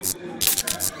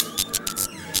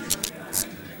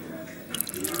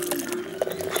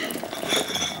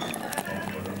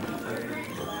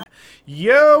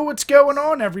Yo, what's going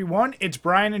on, everyone? It's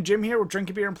Brian and Jim here. We'll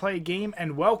drink a beer and play a game,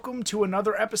 and welcome to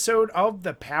another episode of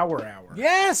the Power Hour.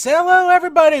 Yes, hello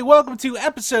everybody. Welcome to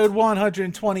episode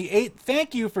 128.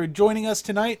 Thank you for joining us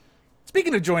tonight.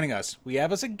 Speaking of joining us, we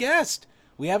have us a guest.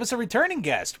 We have us a returning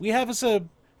guest. We have us a,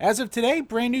 as of today,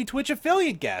 brand new Twitch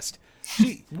affiliate guest.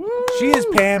 She is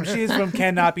Pam. She is from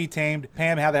Cannot Be Tamed.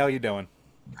 Pam, how the hell are you doing?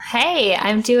 Hey,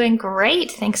 I'm doing great.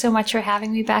 Thanks so much for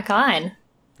having me back on.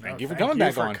 Thank you for coming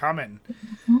back on. Coming.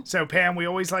 So, Pam, we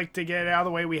always like to get it out of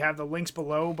the way. We have the links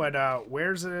below, but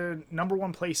where's the number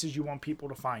one places you want people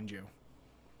to find you?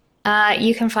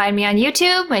 You can find me on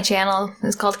YouTube. My channel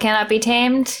is called Cannot Be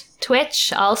Tamed.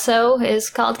 Twitch also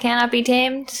is called Cannot Be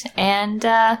Tamed. And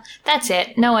that's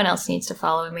it. No one else needs to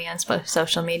follow me on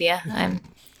social media.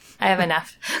 I have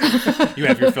enough. You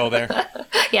have your fill there.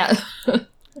 Yeah.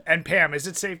 And Pam, is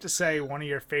it safe to say one of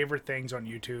your favorite things on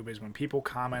YouTube is when people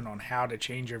comment on how to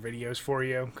change your videos for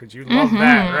you? Because you love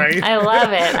that, right? I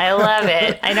love it. I love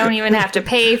it. I don't even have to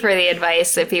pay for the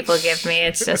advice that people give me.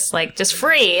 It's just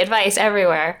free advice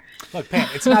everywhere. Look, Pam,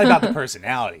 it's not about the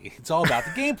personality. It's all about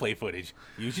the gameplay footage.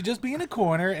 You should just be in a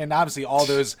corner, and obviously all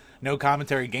those no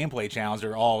commentary gameplay channels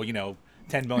are all, 10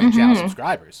 million channel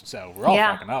subscribers. So we're all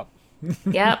fucking up.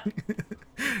 Yep.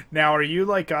 Now, are you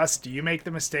like us? Do you make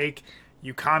the mistake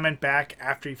you comment back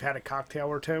after you've had a cocktail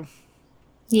or two?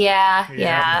 Yeah.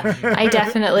 I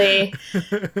definitely.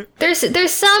 There's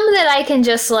some that I can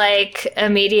just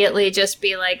immediately just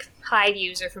be like hide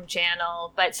user from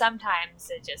channel, but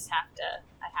sometimes I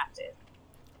have to.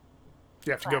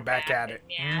 You have to go back at it.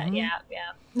 Yeah.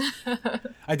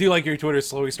 I do like your Twitter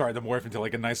slowly starting to morph into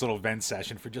like a nice little vent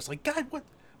session for just like, God, what?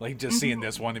 Like just seeing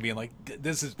this one and being like,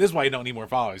 this is why you don't need more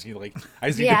followers. I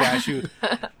just need to bash you.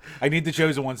 I need the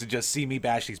chosen ones to just see me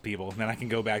bash these people, and then I can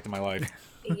go back to my life.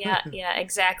 Yeah,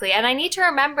 exactly. And I need to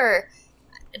remember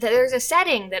that there's a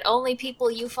setting that only people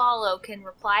you follow can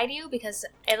reply to you, because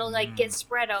it'll get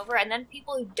spread over, and then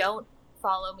people who don't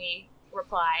follow me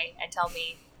reply and tell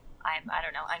me I'm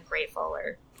ungrateful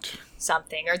or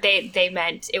something, or they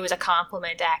meant it was a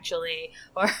compliment actually,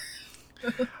 or.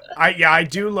 I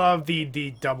do love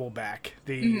the double back.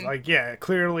 It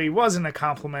clearly wasn't a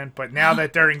compliment, but now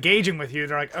that they're engaging with you,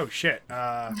 they're like, oh shit,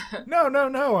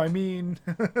 no, I mean.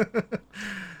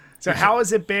 So how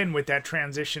has it been with that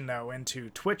transition though into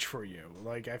Twitch for you?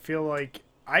 Like, I feel like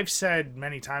I've said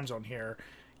many times on here,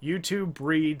 YouTube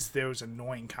breeds those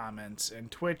annoying comments,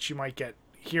 and Twitch you might get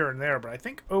here and there, but I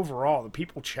think overall the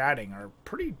people chatting are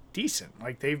pretty decent.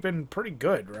 Like, they've been pretty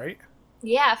good, right?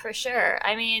 Yeah, for sure.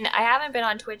 I mean, I haven't been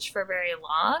on Twitch for very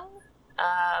long,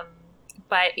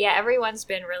 but yeah, everyone's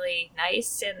been really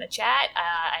nice in the chat.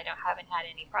 I haven't had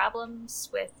any problems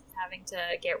with having to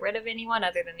get rid of anyone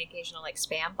other than the occasional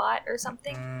spam bot or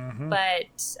something.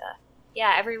 But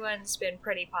yeah, everyone's been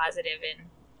pretty positive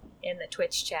in the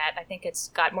Twitch chat. I think it's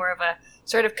got more of a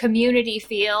sort of community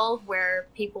feel where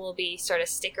people will be sort of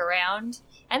stick around,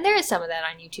 and there is some of that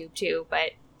on YouTube too,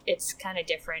 but it's kind of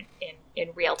different in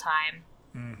real time.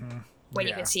 When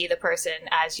you can see the person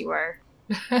as you are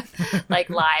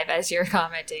live as you're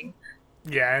commenting.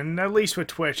 Yeah, and at least with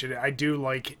Twitch, I do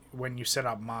like when you set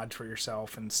up mods for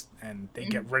yourself and they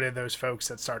get rid of those folks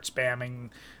that start spamming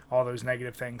all those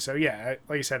negative things. So yeah,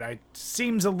 like I said, it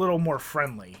seems a little more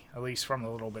friendly, at least from the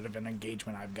little bit of an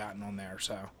engagement I've gotten on there.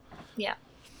 So yeah,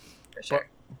 for sure.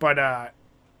 But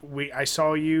I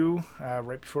saw you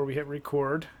right before we hit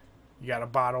record. You got a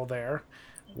bottle there.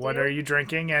 What are you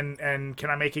drinking? And can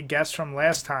I make a guess from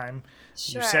last time?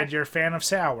 Sure. You said you're a fan of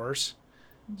sours.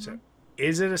 So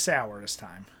is it a sour this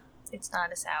time? It's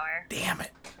not a sour. Damn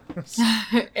it.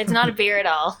 It's not a beer at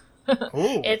all.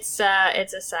 Ooh. It's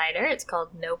a cider. It's called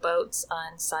No Boats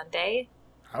on Sunday.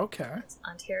 Okay. It's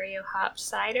Ontario hopped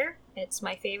cider. It's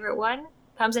my favorite one.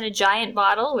 Comes in a giant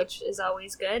bottle, which is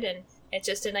always good, and it's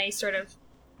just a nice sort of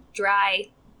dry,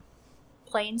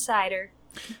 plain cider.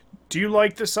 Do you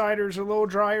like the ciders a little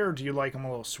drier, or do you like them a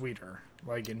little sweeter,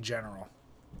 like in general?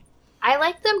 I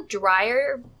like them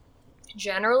drier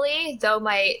generally, though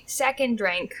my second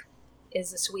drink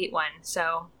is the sweet one,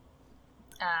 so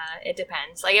it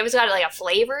depends. Like, if it's got a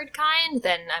flavored kind,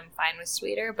 then I'm fine with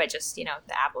sweeter, but just, the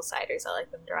apple ciders, I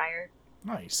like them drier.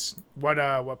 Nice.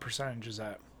 What percentage is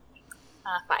that?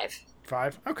 5.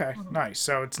 5? Okay, nice.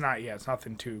 So it's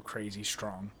nothing too crazy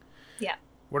strong. Yeah.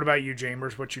 What about you,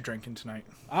 Jamers? What you drinking tonight?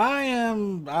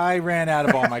 I ran out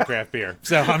of all my craft beer,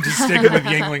 so I'm just sticking with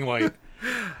Yuengling Light.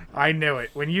 I knew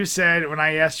it. When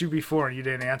I asked you before and you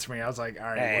didn't answer me, I was like, all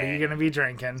right, What are you going to be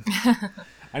drinking? I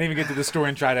didn't even get to the store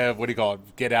and try to,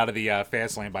 get out of the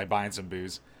fast lane by buying some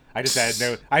booze. I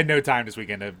had no time this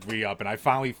weekend to re-up, and I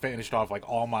finally finished off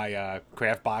all my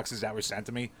craft boxes that were sent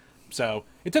to me. So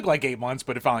it took like 8 months,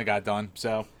 but it finally got done.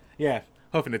 So yeah,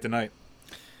 hoping it tonight.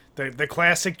 The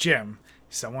classic Jim.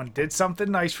 Someone did something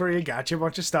nice for you, got you a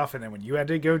bunch of stuff, and then when you had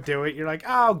to go do it, you're like,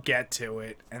 I'll get to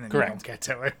it. And then Correct. you don't get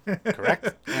to it.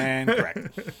 Correct and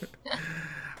correct.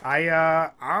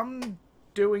 I'm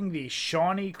doing the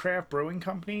Shawnee Craft Brewing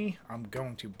Company. I'm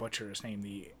going to butcher his name,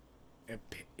 the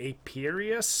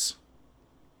Apiarius?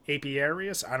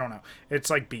 I don't know. It's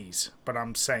like bees, but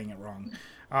I'm saying it wrong.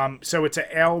 So it's an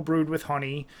ale brewed with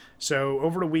honey. So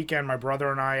over the weekend, my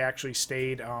brother and I actually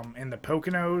stayed in the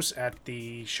Poconos at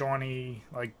the Shawnee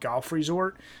golf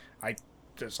resort.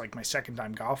 It's like my second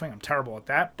time golfing. I'm terrible at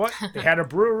that, but they had a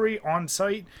brewery on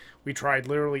site. We tried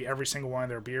literally every single one of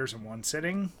their beers in one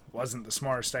sitting. Wasn't the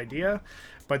smartest idea,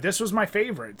 but this was my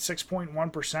favorite.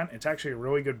 6.1%. It's actually a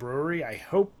really good brewery. I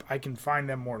hope I can find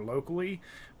them more locally.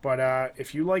 But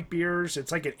if you like beers,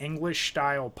 it's like an English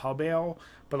style pub ale.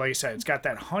 But like I said, it's got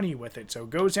that honey with it, so it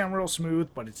goes down real smooth,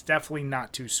 but it's definitely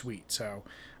not too sweet. So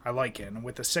I like it. And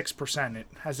with the 6%, it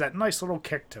has that nice little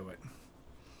kick to it.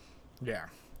 Yeah.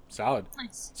 Solid.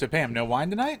 Nice. So Pam, no wine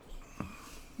tonight?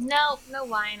 No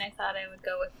wine. I thought I would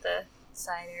go with the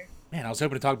cider. Man, I was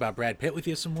hoping to talk about Brad Pitt with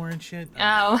you some more and shit.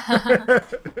 Oh.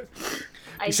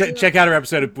 Check out our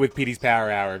episode with Petey's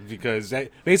Power Hour, because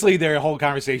basically their whole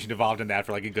conversation evolved in that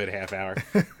for like a good half hour.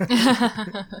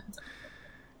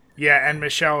 Yeah, and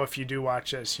Michelle, if you do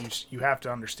watch this, you have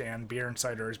to understand beer and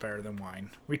cider is better than wine.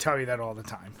 We tell you that all the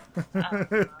time. I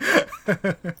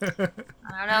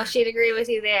don't know if she'd agree with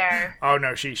you there. Oh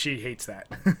no, she hates that.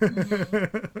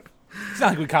 It's not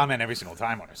like we comment every single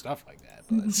time on her stuff like that.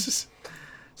 But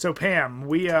So Pam,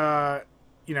 we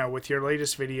with your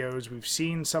latest videos, we've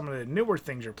seen some of the newer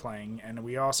things you're playing, and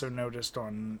we also noticed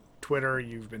on Twitter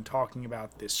you've been talking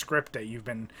about this script that you've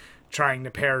been trying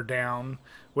to pare down.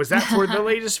 Was that for the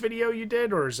latest video you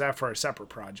did, or is that for a separate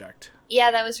project?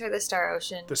 Yeah, that was for the Star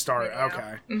Ocean. The Star, video.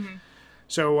 okay. Mm-hmm.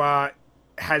 So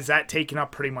has that taken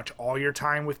up pretty much all your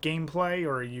time with gameplay,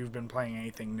 or you've been playing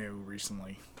anything new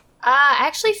recently? I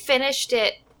actually finished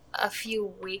it a few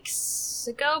weeks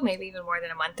ago, maybe even more than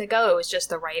a month ago. It was just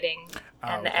the writing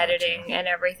and the editing and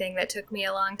everything that took me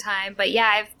a long time. But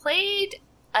yeah, I've played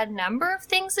a number of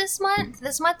things this month.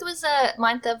 This month was a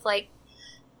month of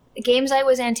games I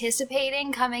was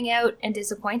anticipating coming out and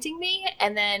disappointing me,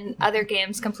 and then other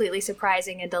games completely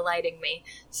surprising and delighting me.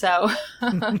 So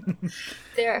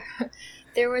there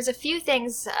was a few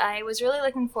things. I was really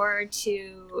looking forward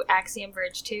to Axiom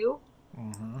Verge 2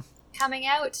 coming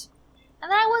out,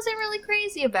 and I wasn't really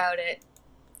crazy about it.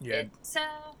 Yeah.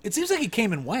 it seems like it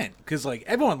came and went, because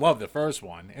everyone loved the first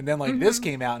one, and then this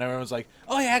came out and everyone was like,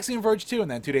 oh yeah, Axiom Verge 2,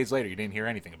 and then 2 days later you didn't hear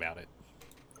anything about it.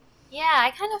 Yeah,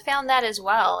 I kind of found that as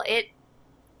well. It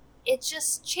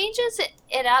just changes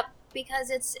it up because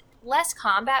it's less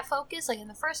combat focused. Like in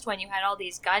the first one, you had all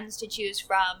these guns to choose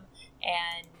from,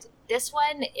 and this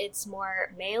one, it's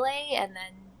more melee and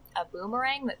then a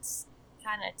boomerang that's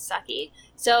kind of sucky.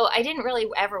 So I didn't really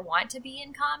ever want to be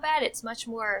in combat. It's much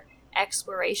more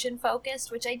exploration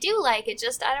focused, which I do like. It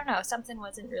just, I don't know, something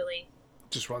wasn't really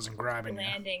just wasn't grabbing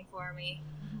landing for me.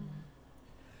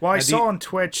 Well, I saw on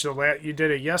Twitch you did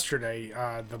it yesterday,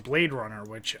 the Blade Runner,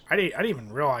 which I didn't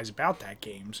even realize about that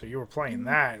game. So you were playing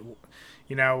that.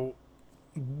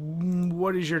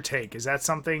 What is your take? Is that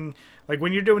something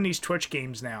when you're doing these Twitch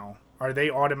games now? Are they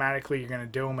automatically you're going to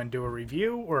do them and do a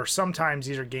review, or sometimes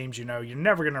these are games you're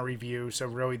never going to review? So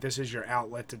really, this is your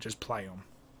outlet to just play them.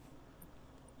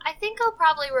 I think I'll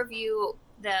probably review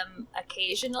them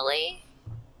occasionally,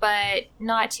 but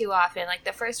not too often. Like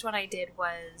the first one I did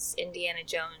was Indiana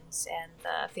Jones and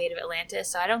the Fate of Atlantis,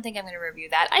 so I don't think I'm going to review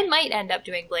that. I might end up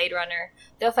doing Blade Runner,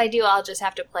 though if I do, I'll just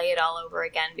have to play it all over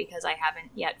again because I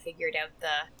haven't yet figured out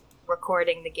the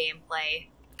recording the gameplay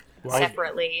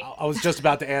separately. I was just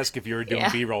about to ask if you were doing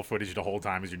B-roll footage the whole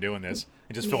time as you're doing this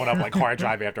and just filling up hard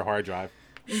drive after hard drive.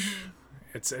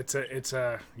 It's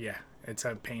a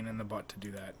pain in the butt to do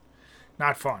that.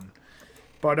 Not fun.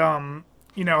 But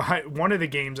one of the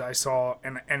games I saw,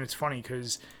 and it's funny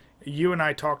because you and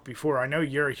I talked before. I know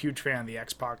you're a huge fan of the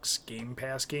Xbox Game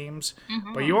Pass games,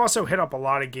 but you also hit up a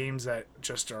lot of games that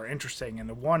just are interesting. And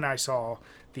the one I saw,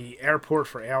 the Airport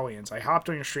for Aliens, I hopped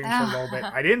on your stream for a little bit.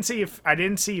 I didn't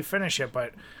see you finish it,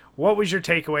 but what was your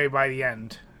takeaway by the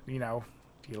end? Do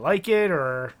you like it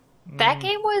or? That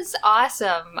game was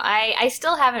awesome. I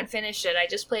still haven't finished it. I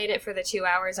just played it for the 2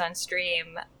 hours on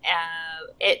stream.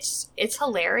 It's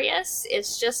hilarious.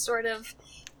 It's just sort of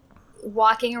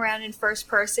walking around in first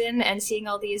person and seeing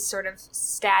all these sort of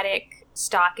static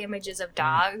stock images of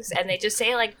dogs, and they just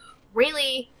say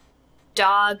really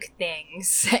dog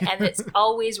things, and it's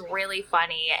always really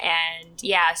funny. And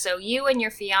yeah, so you and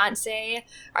your fiance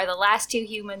are the last two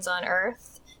humans on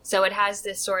Earth, so it has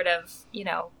this sort of,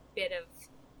 bit of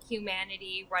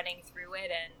humanity running through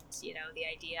it, and the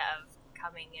idea of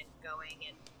coming and going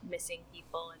and missing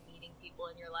people and meeting people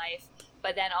in your life,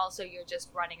 but then also you're just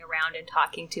running around and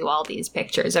talking to all these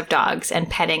pictures of dogs and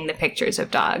petting the pictures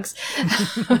of dogs.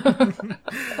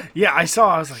 Yeah, I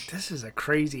was like, this is a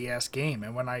crazy ass game.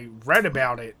 And when I read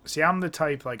about it, see, I'm the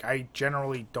type, like, I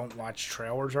generally don't watch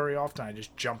trailers very often. I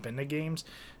just jump into games.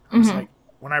 I was like,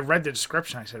 when I read the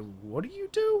description, I said, what do you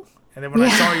do? And then when I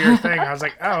saw your thing, I was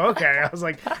like, oh, okay. I was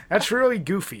like, that's really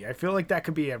goofy. I feel like that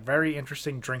could be a very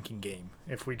interesting drinking game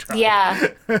if we try. Yeah,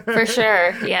 for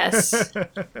sure. Yes.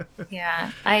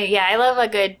 Yeah. I love a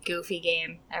good goofy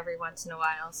game every once in a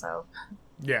while, so.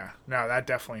 Yeah, no, that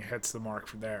definitely hits the mark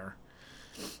from there.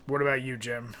 What about you,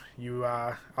 Jim? You,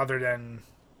 other than,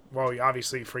 well,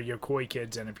 obviously for your Koi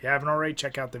kids, and if you haven't already,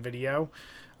 check out the video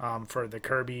for the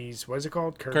Kirby's, what is it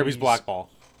called? Kirby's Block Ball.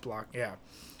 Yeah.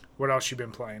 What else you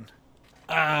been playing?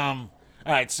 All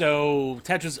right, so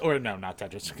Tetris, or no, not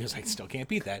Tetris, because I still can't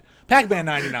beat that. Pac-Man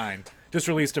 99 just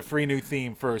released a free new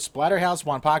theme for Splatterhouse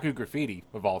Wanpaku Graffiti,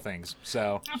 of all things.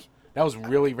 So that was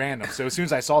really random. So as soon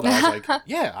as I saw that, I was like,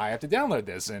 yeah, I have to download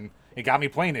this, and it got me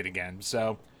playing it again.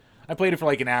 So I played it for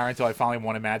like an hour until I finally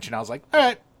won a match, and I was like, all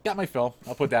right, got my fill.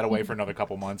 I'll put that away for another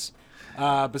couple months.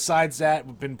 Besides that,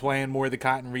 we've been playing more of the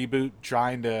Cotton Reboot,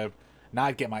 trying to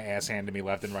not get my ass handed to me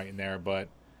left and right in there, but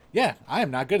yeah, I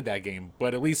am not good at that game,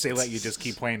 but at least they let you just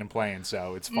keep playing and playing,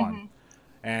 so it's fun.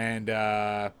 And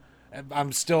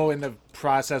I'm still in the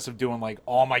process of doing like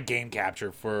all my game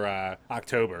capture for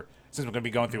October, since we're going to be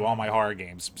going through all my horror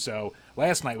games. So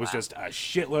last night was just a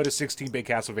shitload of 16-bit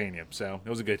Castlevania, so it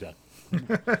was a good time.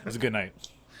 It was a good night.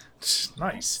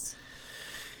 Nice.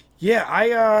 Yeah,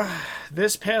 I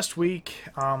this past week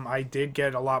I did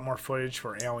get a lot more footage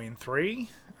for Alien 3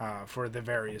 for the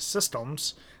various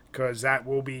systems, because that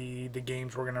will be the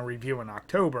games we're going to review in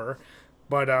October.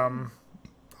 But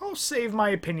I'll save my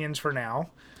opinions for now.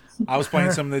 I was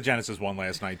playing some of the Genesis one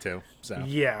last night too. So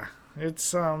yeah,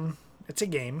 it's a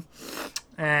game,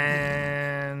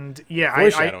 and yeah,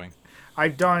 foreshadowing.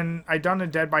 I've done a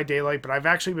Dead by Daylight, but I've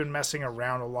actually been messing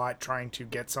around a lot trying to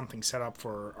get something set up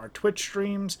for our Twitch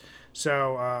streams.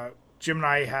 So Jim and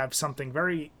I have something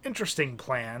very interesting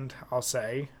planned, I'll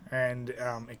say, and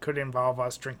it could involve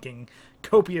us drinking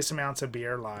copious amounts of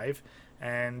beer live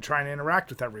and trying to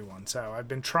interact with everyone. So I've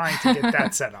been trying to get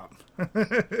that set up.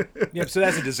 Yep, so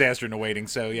that's a disaster in the waiting.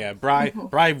 So yeah, Bri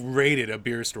raided a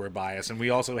beer store by us, and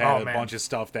we also had a bunch of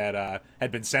stuff that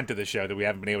had been sent to the show that we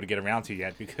haven't been able to get around to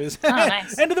yet because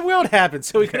nice. end of the world happened,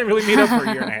 so we couldn't really meet up for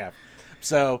a year and a half.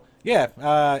 So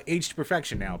yeah, aged to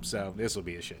perfection now, so this will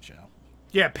be a shit show.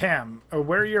 Yeah, Pam,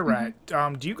 where you're at,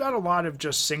 do you got a lot of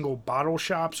just single bottle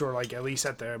shops, or like at least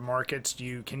at the markets,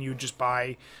 can you just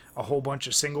buy a whole bunch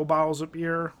of single bottles of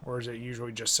beer, or is it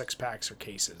usually just 6-packs or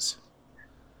cases?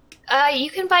 You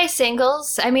can buy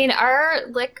singles. I mean, our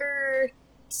liquor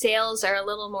sales are a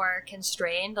little more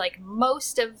constrained. Like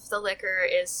most of the liquor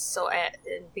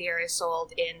beer is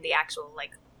sold in the actual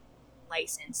like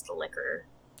licensed liquor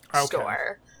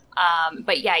store.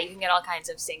 But yeah, you can get all kinds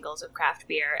of singles of craft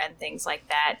beer and things like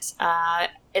that.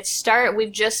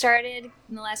 We've just started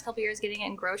in the last couple of years getting it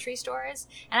in grocery stores.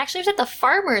 And actually I was at the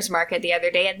farmer's market the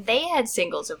other day and they had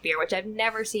singles of beer, which I've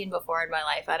never seen before in my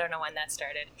life. I don't know when that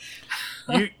started.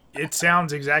 It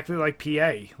sounds exactly like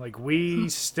PA. Like we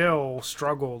still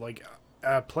struggle. Like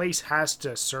a place has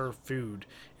to serve food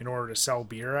in order to sell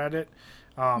beer at it.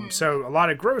 So a lot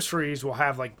of groceries will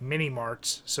have like mini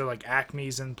marts. So like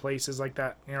Acme's and places like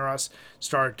that near us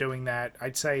start doing that.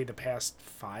 I'd say the past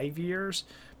 5 years.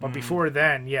 But before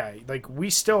then, yeah, like we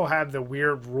still have the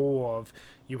weird rule of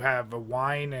you have a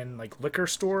wine and like liquor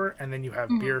store and then you have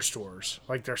beer stores.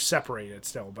 Like they're separated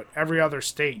still. But every other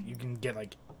state you can get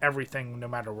like everything no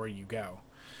matter where you go.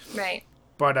 Right.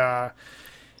 But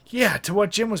yeah, to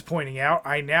what Jim was pointing out,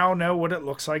 I now know what it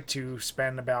looks like to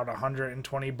spend about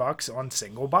 $120 on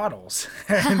single bottles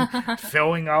and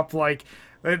filling up like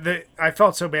I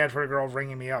felt so bad for a girl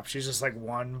ringing me up. She's just like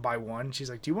one by one. She's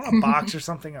like, "Do you want a box or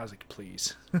something?" I was like,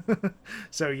 "Please."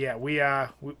 So yeah,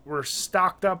 we're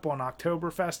stocked up on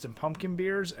Oktoberfest and pumpkin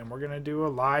beers, and we're gonna do a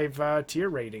live tier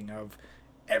rating of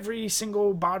every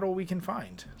single bottle we can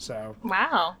find. So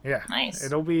wow, yeah, nice.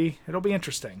 It'll be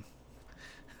interesting.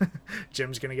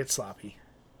 Jim's gonna get sloppy.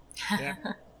 Yeah.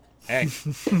 Hey,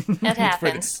 that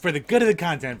happens for the good of the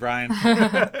content, Brian.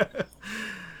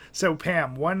 So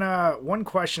Pam, one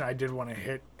question I did want to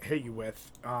hit you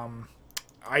with.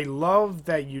 I love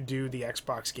that you do the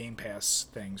Xbox Game Pass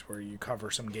things where you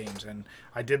cover some games, and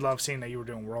I did love seeing that you were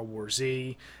doing World War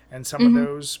Z and some of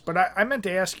those. But I meant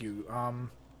to ask you,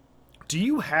 do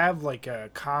you have like a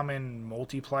common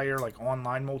multiplayer, like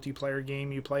online multiplayer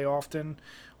game you play often,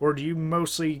 or do you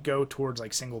mostly go towards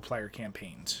like single player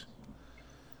campaigns?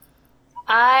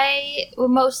 I will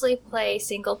mostly play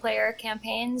single player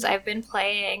campaigns. I've been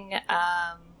playing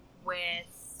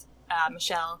with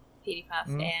Michelle PewDiePuff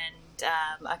and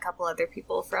a couple other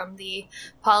people from the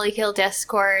Polykill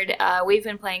Discord. We've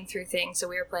been playing through things, so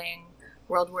we were playing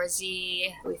World War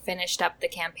Z. We finished up the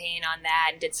campaign on that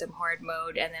and did some Horde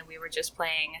mode, and then we were just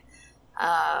playing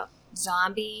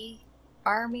Zombie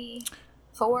Army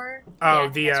 4.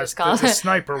 Oh, yeah, the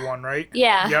sniper one, right?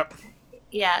 Yeah. Yep.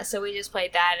 Yeah, so we just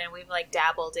played that, and we've like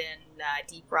dabbled in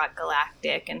Deep Rock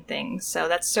Galactic and things. So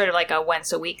that's sort of like a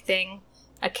once a week thing.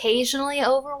 Occasionally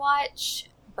Overwatch,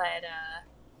 but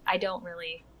I don't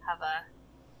really have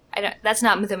that's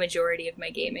not the majority of my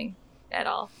gaming at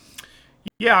all.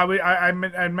 Yeah, I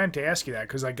meant to ask you that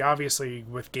because, like, obviously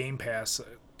with Game Pass,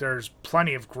 there's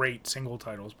plenty of great single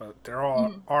titles, but there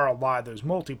are a lot of those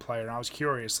multiplayer. And I was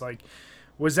curious, like,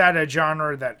 was that a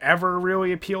genre that ever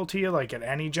really appealed to you, like at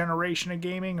any generation of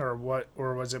gaming, or what?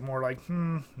 Or was it more like,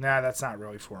 nah, that's not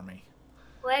really for me?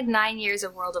 Well, I had 9 years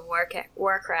of World of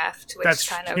Warcraft, which that's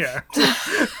kind of... Yeah.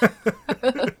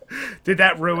 Did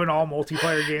that ruin all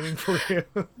multiplayer gaming for you?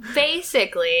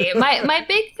 Basically. My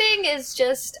big thing is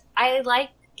just, I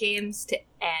like games to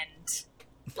end.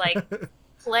 Like,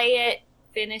 play it,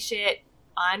 finish it,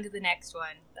 on to the next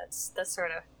one. That's sort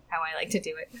of how I like to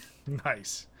do it.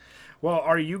 Nice. Well,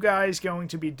 are you guys going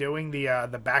to be doing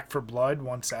the Back 4 Blood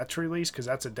once that's released? Because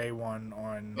that's a day one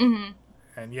on... Mm-hmm.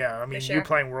 And yeah, I mean, you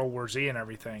playing World War Z and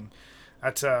everything.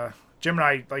 That's Jim and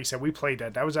I, like you said, we played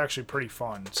that. That was actually pretty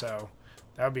fun. So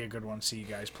that would be a good one to see you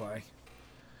guys play.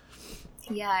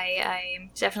 Yeah,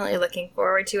 I'm definitely looking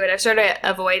forward to it. I've sort of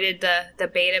avoided the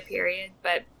beta period,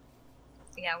 but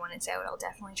yeah, when it's out, I'll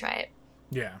definitely try it.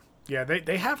 Yeah,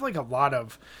 they have like a lot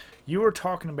of. You were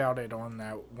talking about it on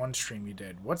that one stream you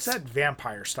did. What's that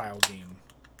vampire style game?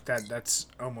 That's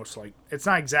almost like, it's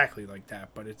not exactly like that,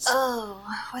 but it's... Oh,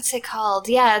 what's it called?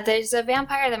 Yeah, there's a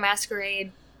Vampire the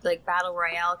Masquerade like battle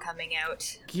royale coming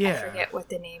out. Yeah, I forget what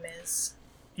the name is.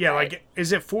 Yeah, like,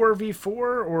 is it 4v4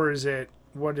 or is it,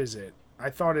 what is it? I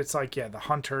thought it's like, the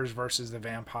hunters versus the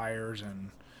vampires and...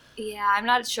 Yeah, I'm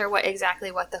not sure what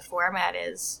the format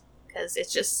is, because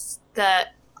it's just the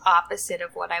opposite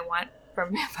of what I want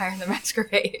from Vampire the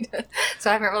Masquerade. So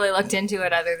I haven't really looked into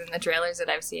it other than the trailers that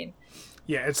I've seen.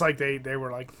 Yeah, it's like they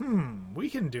were like, we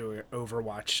can do an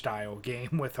Overwatch-style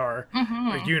game with our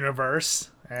universe.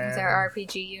 And... With our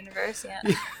RPG universe, yeah.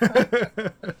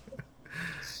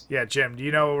 Yeah, Jim, do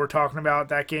you know what we're talking about,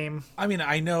 that game? I mean,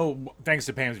 I know, thanks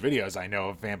to Pam's videos, I know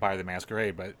of Vampire the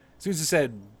Masquerade, but as soon as it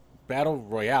said Battle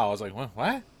Royale, I was like, what?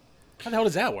 How the hell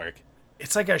does that work?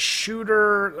 It's like a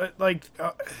shooter, like,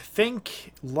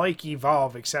 think like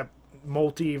Evolve, except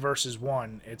multi versus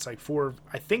one. It's like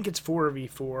I think it's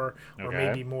 4v4 or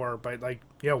maybe more, but like,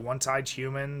 one side's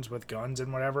humans with guns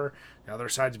and whatever, the other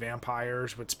side's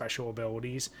vampires with special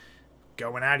abilities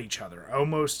going at each other,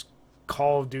 almost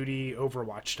Call of Duty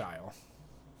Overwatch style.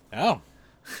 Oh,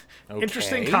 okay.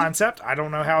 Interesting concept. I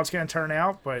don't know how it's going to turn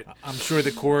out, but I'm sure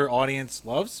the core audience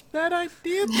loves that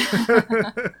idea.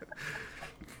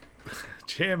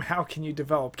 Jim, how can you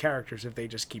develop characters if they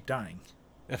just keep dying?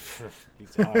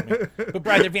 But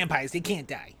brother, vampires, they can't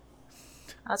die.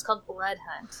 Oh, it's called Blood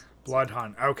Hunt. Blood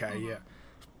Hunt. Okay, yeah.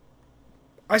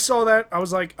 I saw that. I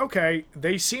was like, okay,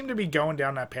 they seem to be going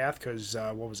down that path because,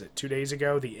 what was it, 2 days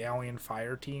ago, the Alien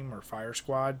Fire Team or Fire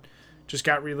Squad just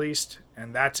got released.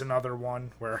 And that's another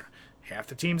one where half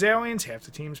the team's aliens, half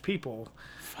the team's people.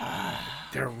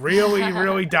 They're really,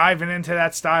 really diving into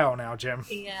that style now, Jim.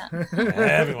 Yeah.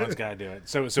 Everyone's got to do it.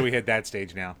 So we hit that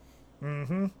stage now.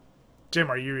 Mm-hmm. Jim,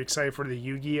 are you excited for the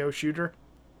Yu-Gi-Oh shooter?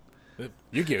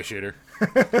 Yu-Gi-Oh shooter?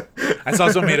 I saw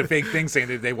someone made a fake thing saying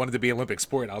that they wanted to be Olympic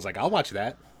sport. I was like, I'll watch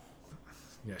that.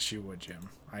 Yes, you would, Jim.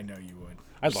 I know you would.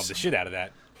 I'd love the shit out of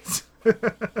that.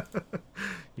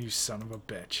 You son of a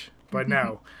bitch. But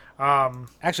no.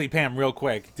 Actually, Pam, real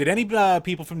quick, did any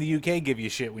people from the UK give you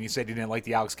shit when you said you didn't like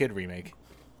the Alex Kidd remake?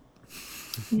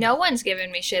 No one's given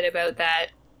me shit about that.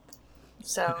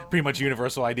 So pretty much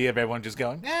universal idea of everyone just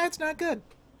going, it's not good.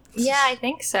 Yeah, I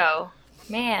think so.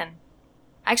 Man.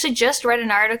 I actually just read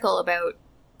an article about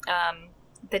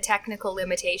the technical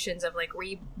limitations of like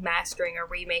remastering or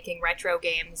remaking retro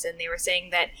games, and they were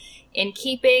saying that in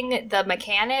keeping the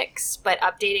mechanics but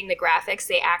updating the graphics,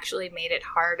 they actually made it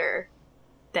harder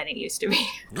than it used to be.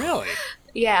 Really?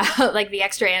 Yeah, like the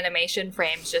extra animation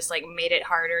frames just like made it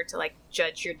harder to like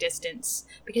judge your distance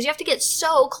because you have to get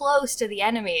so close to the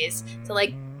enemies to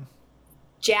like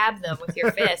jab them with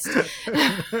your fist.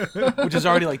 Which is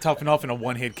already like tough enough in a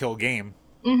one-hit kill game.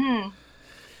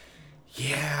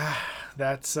 Yeah,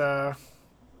 that's yeah,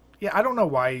 I don't know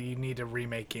why you need to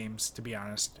remake games, to be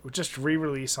honest. Just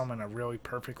re-release them in a really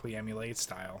perfectly emulate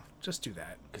style. Just do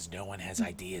that. Because no one has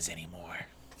ideas anymore.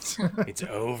 It's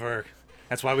over.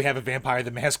 That's why we have a Vampire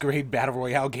the Masquerade Battle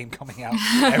Royale game coming out.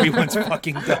 Everyone's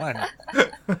fucking done.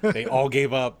 They all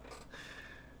gave up.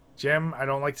 Jim, I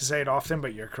don't like to say it often,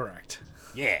 but you're correct.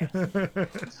 Yeah.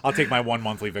 I'll take my 1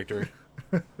 monthly victory.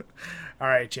 All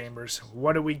right, Chambers.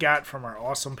 What do we got from our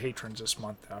awesome patrons this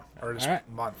month, though? Or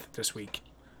this week?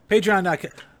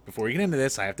 Patreon.com. Before we get into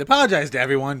this, I have to apologize to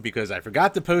everyone because I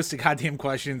forgot to post the goddamn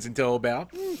questions until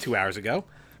about 2 hours ago.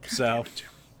 So,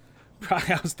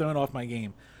 probably I was throwing off my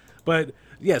game. But,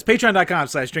 yes,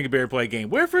 patreon.com/drinkabeerplayagame,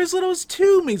 where for as little as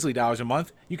 $2 measly a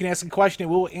month, you can ask a question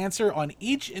and we will answer on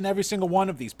each and every single one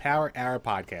of these Power Hour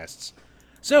podcasts.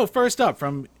 So, first up,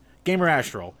 from Gamer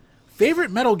Astral, favorite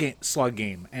Metal Slug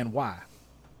game and why?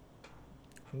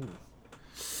 Ooh.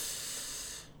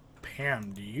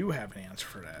 Pam, do you have an answer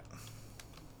for that?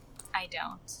 I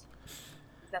don't.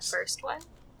 The first one?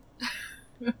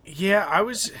 Yeah,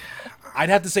 I'd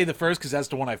have to say the first because that's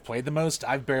the one I've played the most.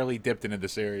 I've barely dipped into the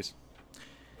series.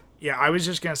 Yeah, I was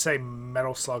just going to say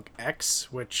Metal Slug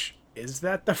X, which, is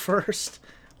that the first?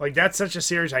 Like, that's such a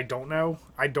series I don't know.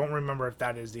 I don't remember if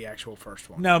that is the actual first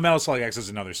one. No, Metal Slug X is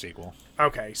another sequel.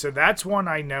 Okay, so that's one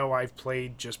I know I've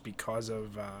played just because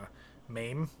of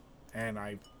MAME, and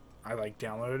I like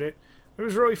downloaded it. It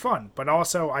was really fun, but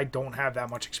also I don't have that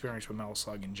much experience with Metal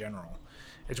Slug in general.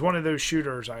 It's one of those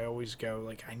shooters I always go,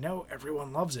 like, I know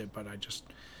everyone loves it, but I just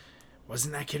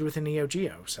wasn't that kid with a Neo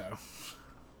Geo, so.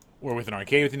 Or with an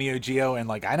arcade with a Neo Geo, and,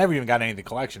 like, I never even got any of the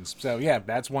collections. So, yeah,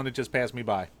 that's one that just passed me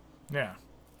by. Yeah.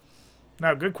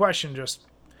 No, good question, just,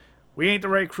 we ain't the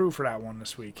right crew for that one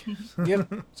this week.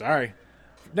 Yep, sorry.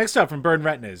 Next up from Burn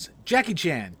Retinas, Jackie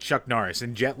Chan, Chuck Norris,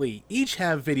 and Jet Li each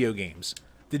have video games.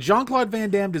 Did Jean-Claude Van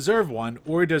Damme deserve one,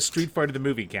 or does Street Fighter the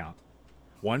movie count?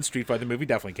 1, Street Fighter the movie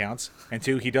definitely counts, and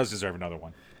 2, he does deserve another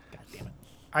one. God damn it.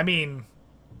 I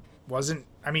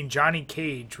mean, Johnny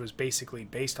Cage was basically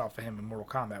based off of him in Mortal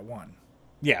Kombat 1.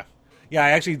 Yeah. Yeah, I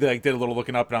actually did a little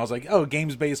looking up, and I was like, oh,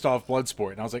 game's based off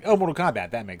Bloodsport. And I was like, oh, Mortal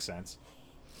Kombat, that makes sense.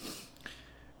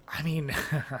 I mean,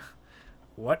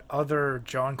 what other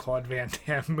Jean-Claude Van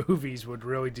Damme movies would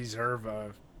really deserve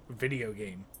a video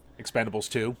game? Expendables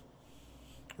 2.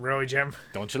 Really, Jim?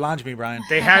 Don't challenge me, Brian.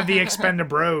 They have the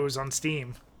Expendabros on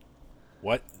Steam.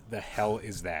 What the hell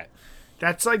is that?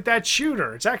 That's like that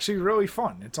shooter. It's actually really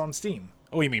fun. It's on Steam.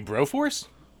 Oh, you mean Broforce?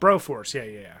 Broforce,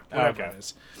 yeah. Whatever Okay. it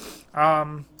is.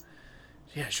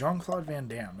 Yeah, Jean-Claude Van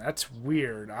Damme. That's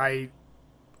weird. I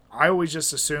always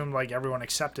just assumed like everyone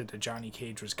accepted that Johnny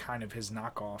Cage was kind of his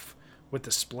knockoff with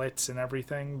the splits and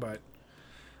everything, but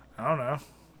I don't know.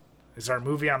 Is there a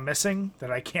movie I'm missing that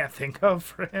I can't think of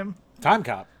for him? Time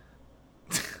Cop.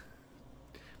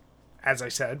 As I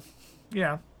said,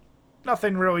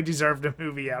 nothing really deserved a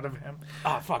movie out of him.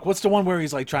 Oh, fuck. What's the one where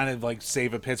he's, like, trying to, like,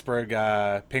 save a Pittsburgh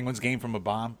Penguins game from a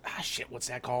bomb? Ah, shit. What's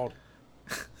that called?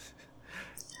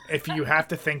 If you have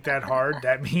to think that hard,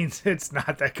 that means it's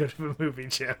not that good of a movie,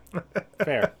 Jim.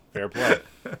 Fair play.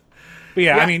 But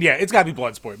yeah, I mean, it's got to be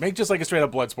Bloodsport. Make just, like, a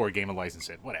straight-up Bloodsport game and license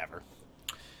it. Whatever.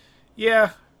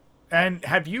 Yeah. And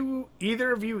have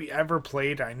either of you ever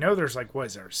played, I know there's like,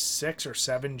 6 or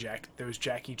 7 those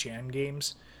Jackie Chan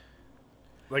games?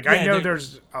 Like, Yeah, I know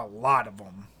there's a lot of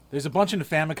them. There's a bunch in the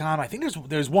Famicom. I think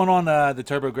there's one on the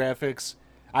TurboGrafx.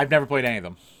 I've never played any of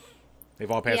them. They've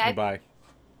all passed me by.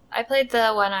 I played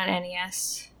the one on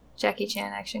NES, Jackie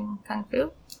Chan Action Kung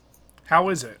Fu. How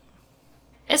is it?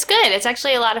 It's good. It's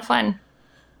actually a lot of fun.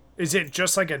 Is it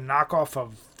just like a knockoff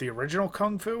of the original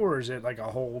Kung Fu, or is it like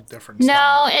a whole different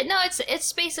style?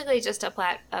 It's basically just a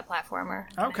platformer.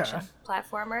 Okay. Action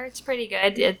platformer. It's pretty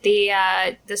good.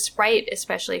 The sprite,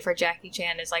 especially for Jackie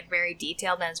Chan, is like very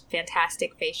detailed and has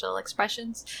fantastic facial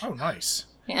expressions. Oh, nice.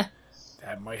 Yeah.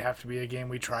 That might have to be a game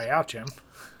we try out, Jim.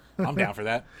 I'm down for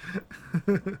that.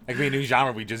 That could be a new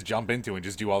genre we just jump into and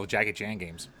just do all the Jackie Chan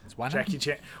games. Why not? Jackie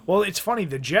Chan. Well, it's funny.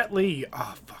 The Jet Li.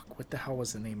 Oh, fuck. What the hell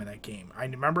was the name of that game? I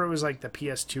remember it was like the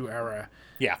PS2 era.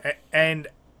 Yeah. And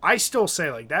I still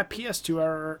say, like, that PS2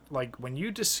 era, like, when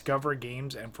you discover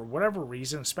games, and for whatever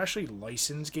reason, especially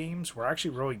licensed games, were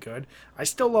actually really good. I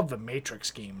still love the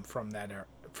Matrix game from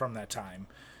that time.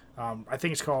 I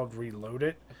think it's called Reload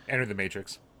It. Enter the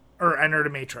Matrix. or Enter the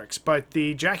Matrix, but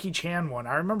the Jackie Chan one,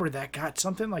 I remember that got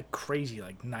something like crazy,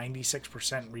 like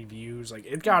 96% reviews. Like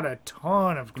it got a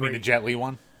ton of You mean great. the Jet Li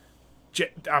one?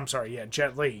 I'm sorry, yeah,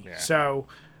 Jet Li. Yeah. So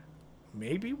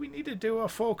maybe we need to do a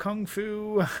full kung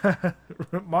fu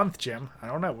month, Jim. I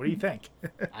don't know. What do you think?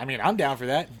 I mean, I'm down for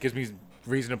that. It gives me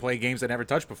reason to play games I never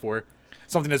touched before.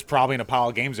 Something that's probably in a pile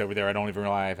of games over there I don't even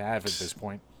realize I have at this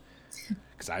point.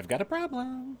 Because I've got a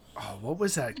problem. Oh, what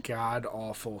was that god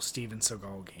awful Steven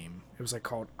Seagal game? It was like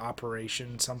called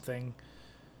Operation something.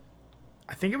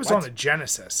 I think it was What? on the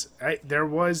Genesis.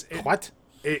 What?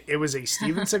 It was a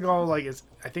Steven Seagal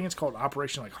I think it's called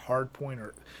Operation like Hardpoint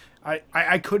or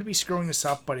I could be screwing this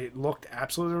up, but it looked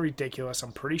absolutely ridiculous.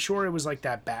 I'm pretty sure it was like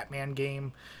that Batman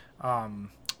game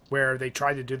where they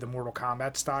tried to do the Mortal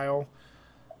Kombat style.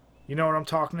 You know what I'm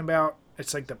talking about?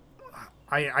 It's like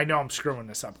I know I'm screwing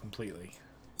this up completely.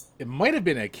 It might have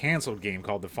been a canceled game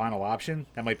called The Final Option.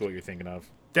 That might be what you're thinking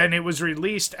of. Then it was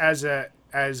released as an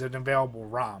available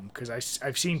ROM because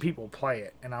I've seen people play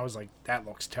it and I was like, that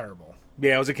looks terrible.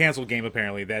 Yeah, it was a canceled game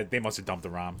apparently. That they must have dumped the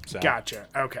ROM. So. Gotcha.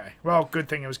 Okay. Well, good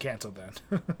thing it was canceled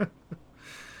then.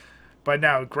 But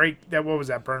no, great. What was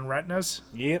that? Burn Retinas?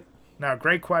 Yep. No,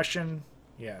 great question.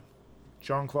 Yeah.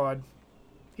 Jean-Claude,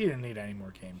 he didn't need any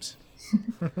more games.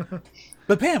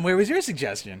 But Pam, where was your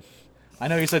suggestion? I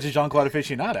know you're such a Jean-Claude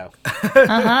aficionado.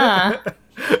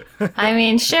 I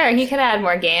mean, sure, he could add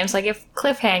more games. Like, if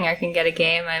Cliffhanger can get a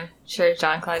game, I'm sure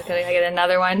Jean-Claude could get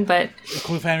another one, but... If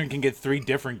Cliffhanger can get 3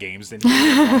 different games, then...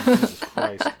 Jesus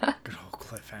Christ. Good old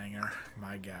Cliffhanger.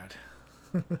 My God.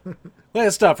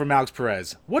 Last up from Alex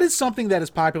Perez. What is something that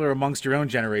is popular amongst your own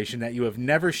generation that you have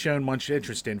never shown much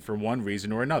interest in for one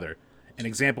reason or another? An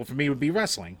example for me would be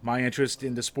wrestling. My interest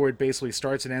in the sport basically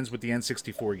starts and ends with the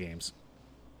N64 games.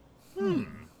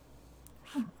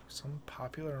 Some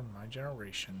popular in my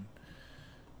generation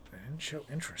that I didn't show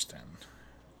interest in.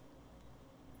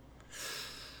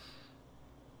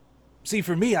 See,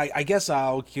 for me, I guess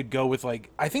I could go with,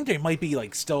 like, I think they might be,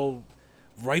 like, still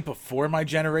right before my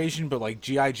generation, but, like,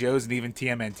 G.I. Joes and even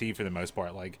TMNT for the most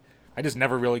part. Like, I just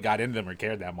never really got into them or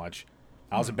cared that much.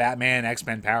 I was a Batman,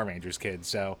 X-Men, Power Rangers kid,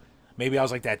 so maybe I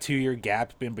was, like, that 2-year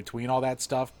gap in between all that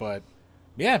stuff, but,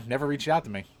 yeah, never reached out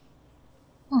to me.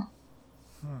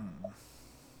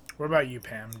 What about you,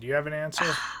 Pam? Do you have an answer?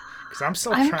 Because I'm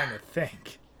still trying to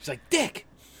think. She's like, Dick!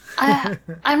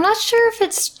 I'm not sure if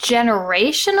it's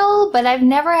generational, but I've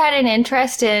never had an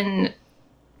interest in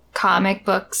comic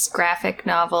books, graphic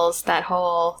novels, that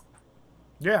whole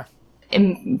Yeah.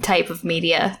 type of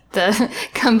media. The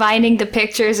combining the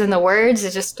pictures and the words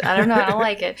is just, I don't know, I don't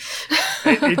like it.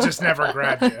 It just never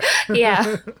grabbed you.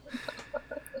 Yeah.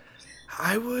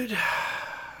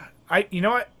 You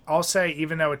know what? I'll say,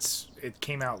 even though it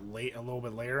came out late, a little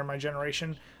bit later in my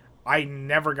generation, I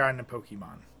never got into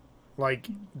Pokemon. Like,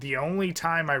 the only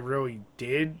time I really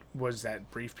did was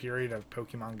that brief period of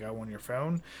Pokemon Go on your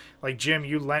phone. Like, Jim,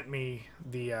 you lent me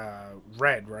the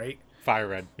Red, right? Fire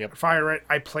Red, yep. Fire Red.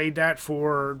 I played that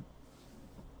for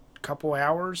a couple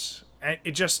hours, and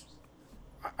it just...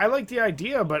 I like the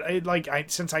idea, but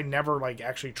since I never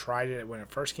actually tried it when it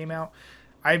first came out,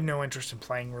 I have no interest in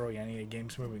playing really any of the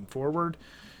games moving forward.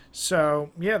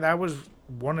 So, yeah, that was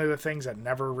one of the things that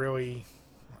never really...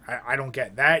 I don't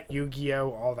get that,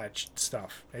 Yu-Gi-Oh!, all that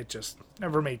stuff. It just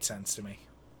never made sense to me.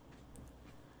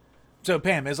 So,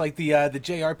 Pam, as like the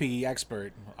JRPG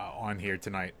expert on here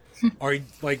tonight, what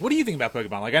do you think about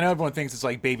Pokemon? Like, I know everyone thinks it's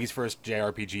like baby's first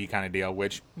JRPG kind of deal,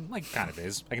 which, kind of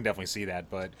is. I can definitely see that,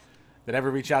 but did it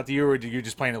ever reach out to you, or do you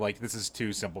just playing it like, this is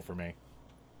too simple for me?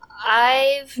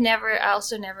 I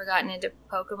also never gotten into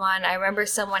Pokemon. I remember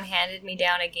someone handed me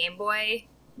down a Game Boy,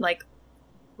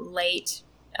 late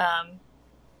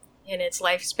in its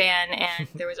lifespan, and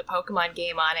there was a Pokemon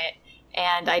game on it,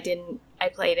 and I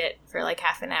played it for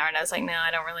half an hour, and I was like, no,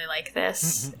 I don't really like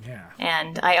this. Yeah.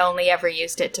 And I only ever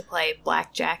used it to play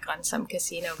blackjack on some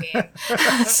casino game.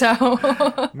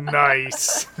 So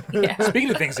Nice. yeah. Speaking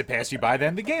of things that passed you by,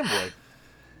 then, the Game Boy.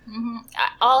 Mm-hmm.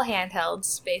 All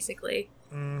handhelds, basically.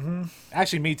 Mm-hmm.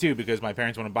 Actually, me too, because my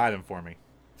parents want to buy them for me.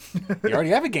 You already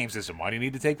have a game system. Why do you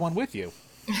need to take one with you?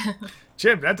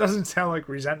 Jim, that doesn't sound like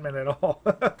resentment at all.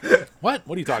 What?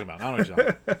 What are you talking about? I don't know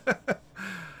what you're talking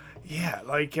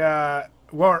Yeah,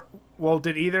 well,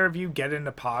 did either of you get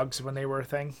into Pogs when they were a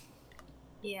thing?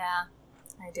 Yeah,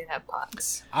 I did have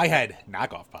Pogs. I had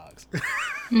knockoff Pogs.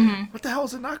 What the hell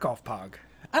is a knockoff Pog?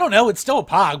 I don't know. It's still a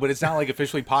Pog, but it's not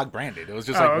officially Pog branded. It was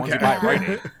just ones you buy at Rite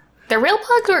Aid. The real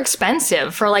Pogs were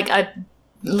expensive for a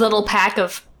little pack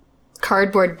of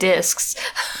cardboard discs.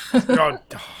 God,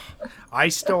 I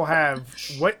still have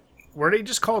were they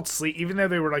just called sleeve? Even though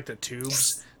they were like the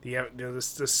tubes,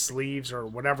 the sleeves or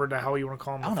whatever the hell you want to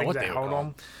call them, I don't know what they were called.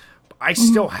 them. I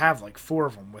still have like 4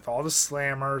 of them with all the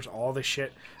slammers, all the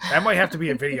shit. That might have to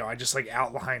be a video. I just like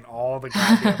outline all the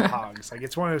goddamn Pogs. Like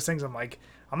it's one of those things. I'm like,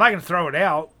 I'm not gonna throw it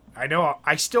out. I know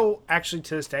I still actually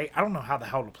to this day I don't know how the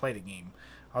hell to play the game,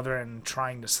 other than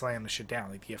trying to slam the shit down.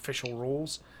 Like the official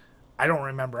rules, I don't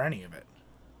remember any of it.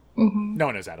 No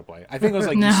one knows how to play. I think it was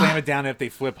like you slam it down, and if they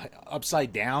flip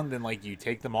upside down, then like you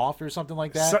take them off or something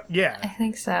like that. I Yeah,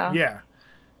 think so. yeah.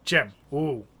 Jim,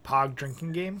 ooh, Pog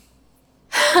drinking game.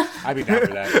 I'd be down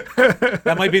for that.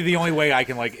 That might be the only way I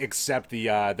can like accept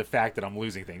the fact that I'm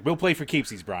losing things. We'll play for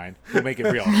keepsies, Brian. We'll make it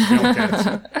real intense.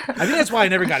 I think that's why I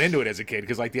never got into it as a kid,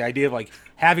 because like the idea of like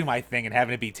having my thing and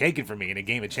having it be taken from me in a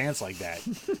game of chance like that,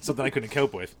 something I couldn't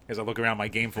cope with. As I look around my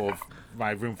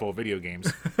room full of video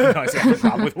games, I see I have a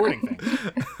problem with hoarding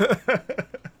things.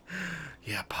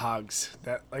 Yeah, Pogs.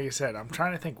 That, like I said, I'm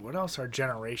trying to think what else our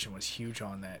generation was huge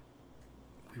on that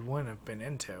we wouldn't have been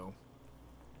into.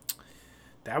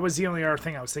 That was the only other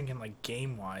thing I was thinking, like,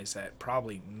 game-wise, that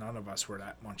probably none of us were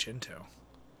that much into.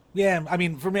 Yeah, I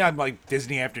mean, for me, I'm like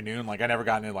Disney Afternoon. Like, I never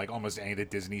got into like almost any of the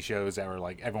Disney shows that were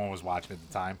like everyone was watching at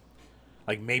the time.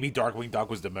 Like, maybe Darkwing Duck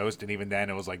was the most, and even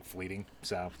then it was like fleeting.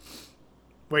 So,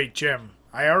 Wait, Jim,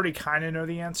 I already kind of know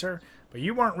the answer, but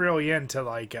you weren't really into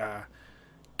like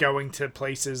going to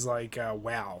places like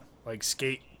WoW, like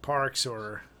skate parks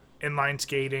or inline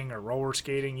skating or roller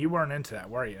skating. You weren't into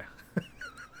that, were you?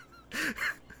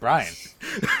 Brian,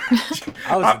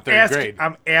 I was in third grade.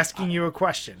 I'm asking you a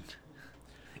question.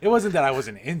 It wasn't that I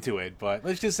wasn't into it, but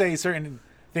let's just say certain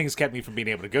things kept me from being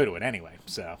able to go to it anyway.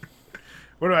 So,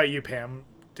 what about you, Pam?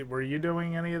 Were you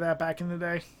doing any of that back in the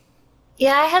day?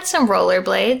 Yeah, I had some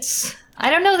rollerblades. I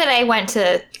don't know that I went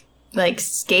to like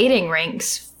skating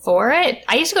rinks for it.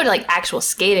 I used to go to like actual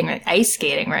ice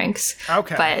skating rinks.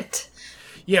 Okay. But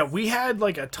yeah, we had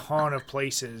like a ton of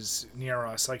places near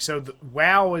us. Like, so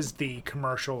WoW is the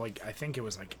commercial, like, I think it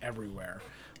was like everywhere.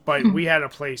 But we had a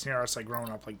place near us, like, growing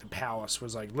up, like the Palace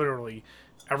was like literally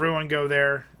everyone go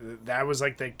there. That was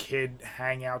like the kid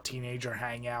hangout, teenager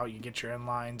hangout. You get your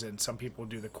inlines, and some people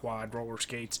do the quad roller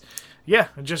skates. Yeah,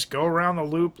 and just go around the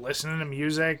loop, listening to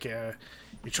music. You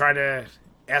try to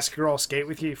ask a girl to skate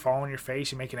with you, you fall on your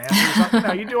face, you make an ass or something.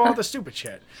 No, you do all the stupid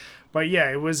shit. But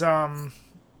yeah, it was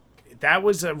that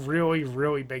was a really,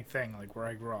 really big thing, like where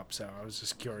I grew up. So I was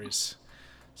just curious.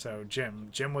 So Jim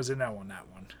was a no on that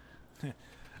one.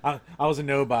 I was a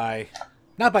no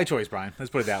not by choice, Brian.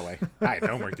 Let's put it that way. I had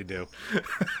homework to do.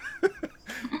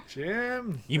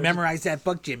 Jim, You memorized that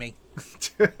book, Jimmy.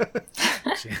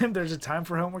 Jim, there's a time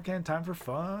for homework and time for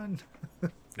fun.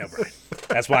 No, Brian.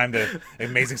 That's why I'm the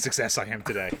amazing success I am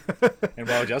today, and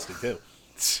well adjusted too.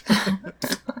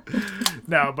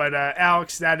 No, but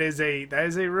Alex, that is a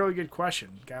really good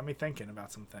question. Got me thinking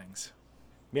about some things.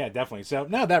 Yeah, definitely. So,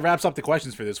 no, that wraps up the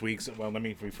questions for this week. So, well, let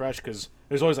me refresh because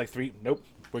there's always like 3. Nope,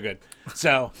 we're good.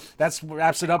 So, that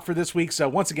wraps it up for this week. So,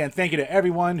 once again, thank you to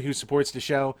everyone who supports the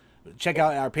show. Check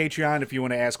out our Patreon if you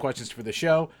want to ask questions for the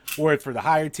show, or for the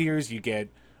higher tiers, you get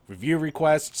review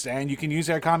requests, and you can use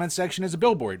our comment section as a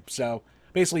billboard. So,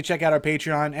 basically, check out our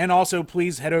Patreon, and also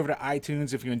please head over to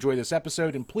iTunes if you enjoy this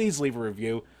episode, and please leave a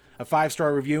review, a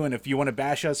 5-star review, and if you want to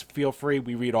bash us, feel free.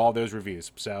 We read all those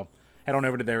reviews. So, head on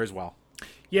over to there as well.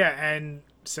 Yeah, and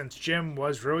since Jim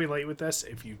was really late with this,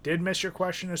 if you did miss your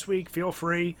question this week, feel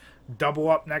free. Double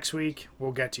up next week.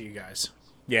 We'll get to you guys.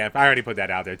 Yeah, I already put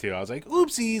that out there, too. I was like,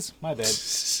 oopsies, my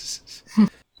bad.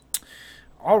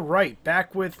 All right,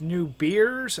 back with new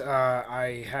beers.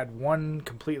 I had one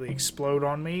completely explode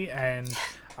on me, and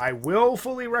I will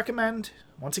fully recommend,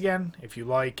 once again, if you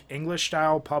like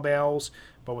English-style pub ales,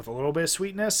 but with a little bit of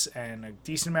sweetness and a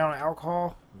decent amount of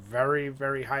alcohol, very,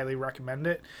 very highly recommend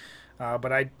it.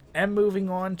 But I am moving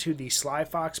on to the Sly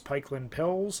Fox Pikeland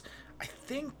Pils. I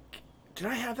think, did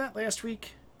I have that last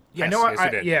week? Yes, I know yes, you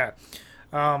did.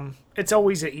 Yeah. It's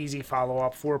always an easy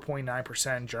follow-up,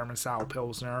 4.9% German-style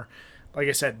Pilsner. Like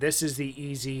I said, this is the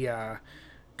easy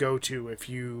go-to if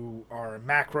you are a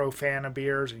macro fan of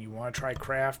beers and you want to try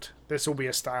craft. This will be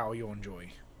a style you'll enjoy.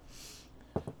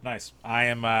 Nice. I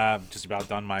am just about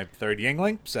done my 3rd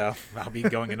Yingling, so I'll be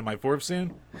going into my 4th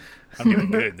soon. I'm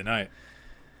doing good tonight.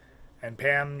 And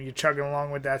Pam, you chugging along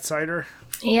with that cider?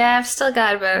 yeah, I've still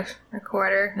got about a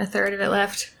quarter and a third of it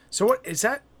left. So what is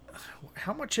that?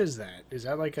 How much is that? Is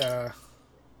that like a...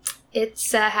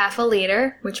 It's half a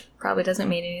liter, which probably doesn't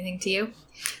mean anything to you.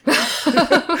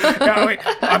 No, wait,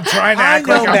 I'm trying to I act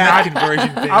know like I'm math not...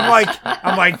 conversion things.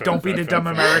 I'm like, don't be the dumb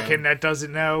American that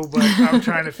doesn't know, but I'm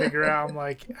trying to figure out, I'm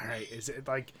like, all right, is it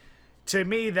like to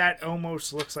me, that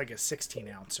almost looks like a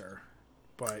 16-ouncer,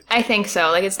 but I think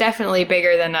so. Like, it's definitely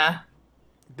bigger than a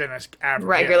average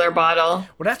regular bottle.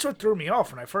 Well, that's what threw me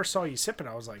off when I first saw you sip it.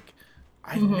 I was like,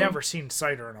 I've never seen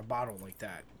cider in a bottle like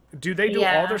that. Do they do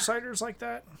all their ciders like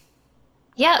that?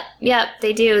 Yep,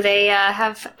 they do. They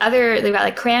they've got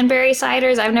like cranberry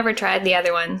ciders. I've never tried the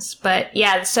other ones, but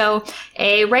yeah, so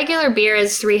a regular beer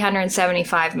is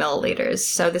 375 milliliters.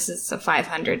 So this is a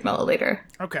 500 milliliter.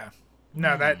 Okay.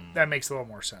 No, that makes a little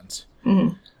more sense.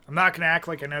 I'm not going to act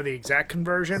like I know the exact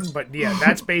conversion, but yeah,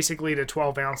 that's basically the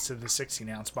 12 ounce to the 16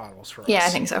 ounce bottles for us. Yeah, I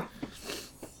think so.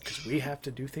 Because we have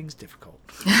to do things difficult.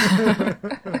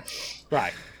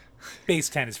 Right. Base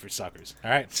 10 is for suckers.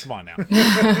 All right, come on now.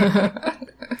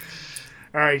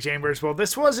 All right, Chambers. Well,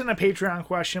 this wasn't a Patreon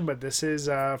question, but this is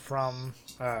from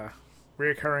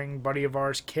reoccurring buddy of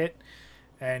ours, Kit,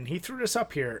 and he threw this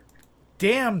up here.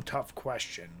 Damn tough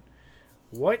question.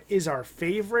 What is our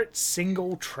favorite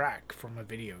single track from a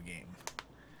video game?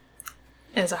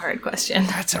 It's a hard question.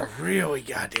 That's a really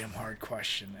goddamn hard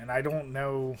question, and I don't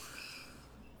know.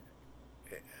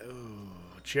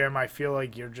 Jim, I feel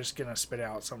like you're just gonna spit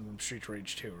out something from Street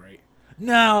Rage 2, right?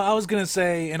 No, I was gonna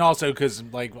say, and also because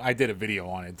like I did a video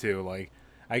on it too. Like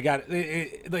I got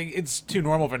like it's too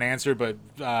normal of an answer, but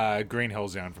Green Hill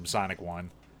Zone from Sonic 1.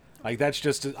 Like that's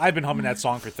just I've been humming that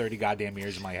song for 30 goddamn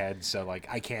years in my head, so like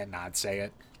I can't not say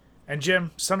it. And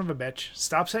Jim, son of a bitch,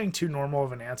 stop saying too normal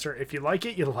of an answer. If you like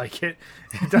it, you like it.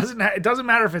 It doesn't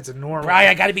matter if it's a normal. Right,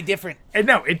 I got to be different. And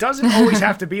no, it doesn't always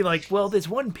have to be like, well, this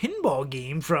one pinball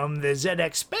game from the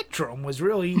ZX Spectrum was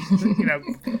really,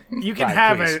 you can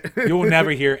have please. it. You will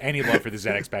never hear any love for the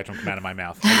ZX Spectrum come out of my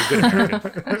mouth. I'm a good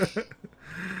American.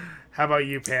 How about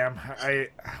you, Pam?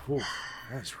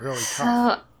 That's really tough.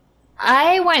 So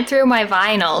I went through my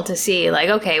vinyl to see, like,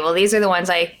 okay, well, these are the ones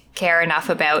I care enough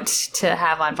about to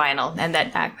have on vinyl and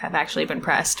that have actually been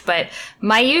pressed. But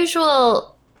my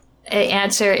usual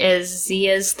answer is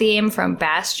Zia's theme from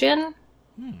Bastion.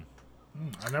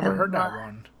 I never heard that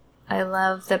one. I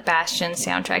love the Bastion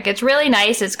soundtrack. It's really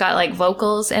nice. It's got like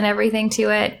vocals and everything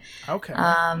to it. Okay.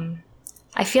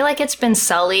 I feel like it's been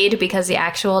sullied because the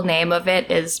actual name of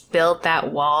it is Build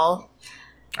That Wall.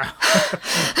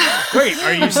 Wait,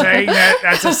 are you saying that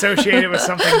that's associated with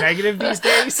something negative these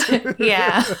days?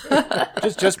 Yeah.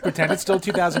 just pretend it's still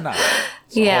 2009.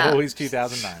 It's always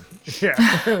 2009. Yeah.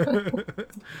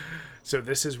 So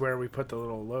this is where we put the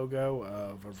little logo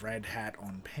of a red hat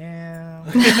on Pam.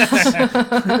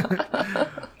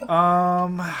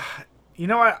 You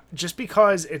know what? Just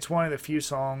because it's one of the few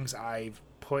songs I've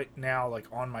put now like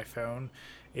on my phone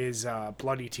is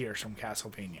Bloody Tears from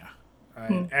Castlevania.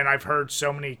 And I've heard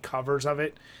so many covers of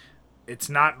it. It's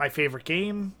not my favorite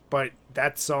game, but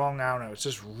that song, I don't know, it's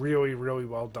just really, really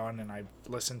well done. And I've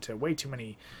listened to way too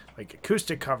many like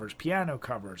acoustic covers, piano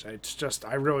covers. It's just,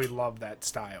 I really love that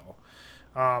style.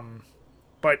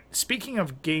 But speaking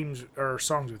of games or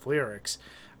songs with lyrics,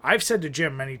 I've said to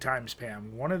Jim many times,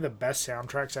 Pam, one of the best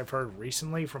soundtracks I've heard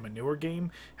recently from a newer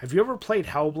game. Have you ever played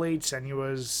Hellblade: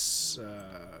 Senua's?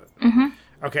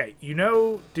 Okay,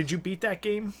 did you beat that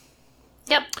game?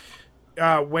 Yep.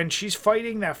 When she's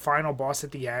fighting that final boss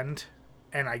at the end,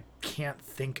 and I can't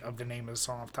think of the name of the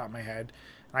song off the top of my head,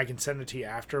 and I can send it to you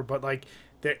after, but like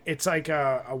it's like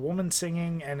a woman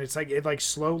singing, and it's like it like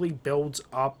slowly builds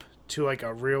up to like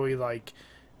a really like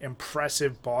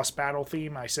impressive boss battle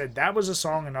theme. I said that was a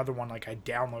song, another one like I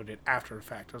downloaded after the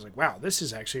fact. I was like, wow, this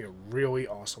is actually a really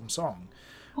awesome song.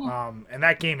 And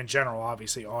that game in general,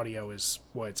 obviously audio is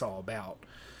what it's all about.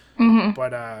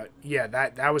 But yeah,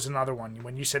 that was another one.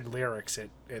 When you said lyrics,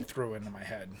 it threw into my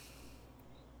head.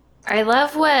 I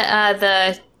love what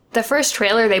the first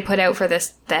trailer they put out for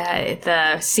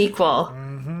the sequel.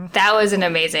 That was an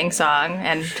amazing song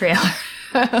and trailer.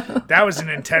 That was an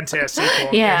intense ass sequel.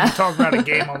 Yeah. And you talk about a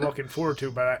game I'm looking forward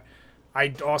to, but I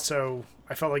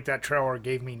felt like that trailer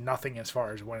gave me nothing as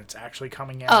far as when it's actually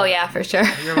coming out. Oh yeah, for sure.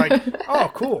 You're like,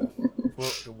 oh cool, well,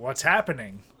 what's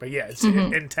happening? But yeah, it's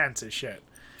intense as shit.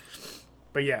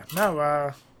 But yeah,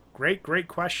 no, great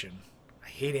question. I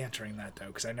hate answering that though,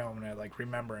 because I know I'm gonna like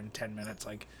remember in 10 minutes,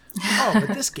 like, oh,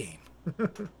 but this game.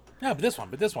 No, but this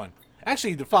one.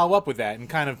 Actually, to follow up with that and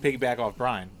kind of piggyback off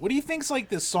Brian, what do you think's like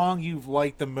the song you've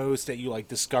liked the most that you like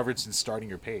discovered since starting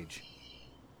your page?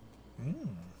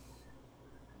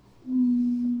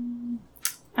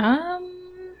 I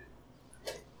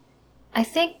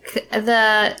think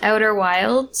the Outer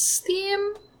Wilds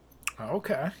theme.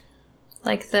 Okay.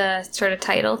 Like the sort of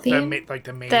title theme.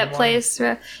 The main that one? plays.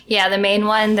 Yeah, the main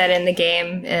one that in the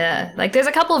game. Like there's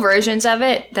a couple versions of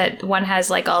it that one has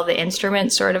like all the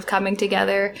instruments sort of coming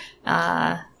together.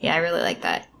 Yeah, I really like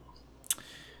that.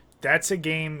 That's a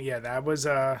game. Yeah, that was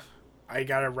I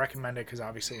gotta recommend it because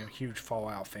obviously I'm a huge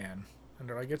Fallout fan, and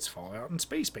they're like it's Fallout in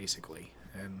space basically.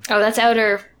 And Oh, that's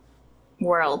Outer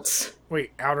Worlds.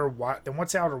 wait, Outer Wild. Then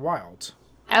what's Outer Wilds?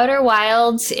 Outer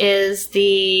Wilds is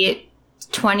the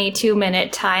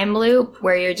 22-minute time loop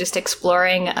where you're just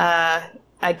exploring a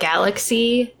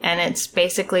galaxy, and it's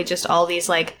basically just all these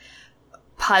like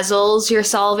puzzles you're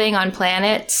solving on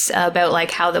planets about like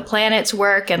how the planets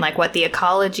work and like what the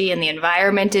ecology and the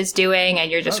environment is doing, and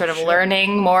you're just sort of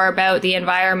learning more about the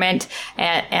environment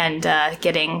and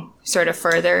getting sort of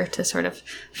further to sort of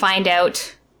find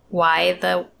out why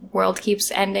the world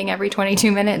keeps ending every 22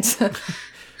 minutes.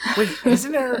 Wait,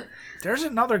 isn't there? There's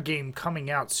another game coming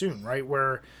out soon, right?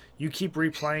 Where you keep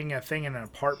replaying a thing in an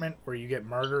apartment where you get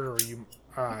murdered or you.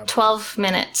 12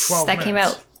 minutes. 12 that came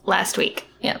minutes. out last week.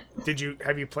 Yeah,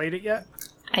 Have you played it yet?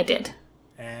 I did.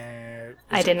 And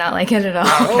I did not like it at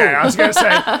all. okay, I was gonna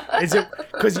say, is it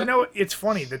because it's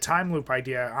funny the time loop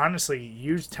idea. Honestly,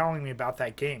 you telling me about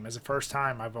that game as a first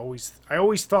time, I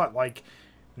always thought like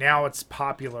now it's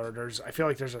popular. I feel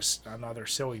like there's another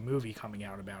silly movie coming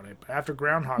out about it. But after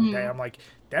Groundhog Day, I'm like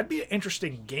that'd be an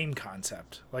interesting game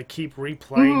concept. Like keep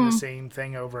replaying the same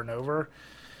thing over and over.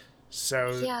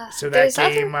 So that there's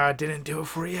game didn't do it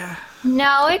for you.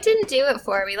 No, it didn't do it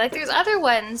for me. Like, there's other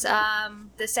ones.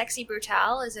 The Sexy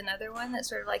Brutale is another one that's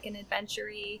sort of like an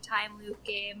adventure-y time loop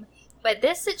game. But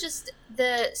this is just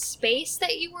the space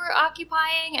that you were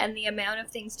occupying and the amount of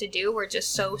things to do were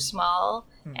just so small,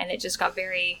 and it just got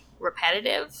very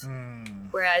repetitive.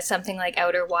 Whereas something like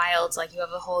Outer Wilds, like you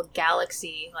have a whole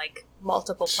galaxy, like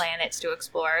multiple planets to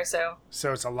explore. So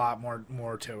it's a lot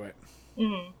more to it.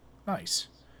 Mm-hmm. Nice.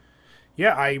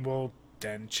 Yeah, I will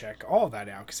then check all of that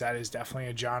out because that is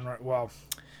definitely a genre. Well,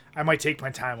 I might take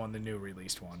my time on the new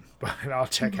released one, but I'll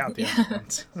check out the other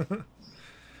ones.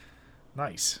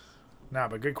 Nice. No,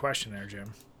 but good question there,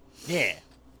 Jim. Yeah.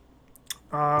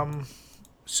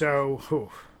 So,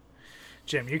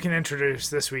 Jim, you can introduce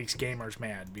this week's Gamers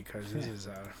Mad because this is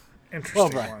a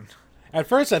interesting one. At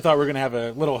first, I thought we were going to have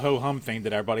a little ho-hum thing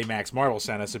that our buddy Max Marvel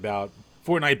sent us about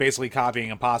Fortnite basically copying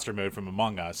imposter mode from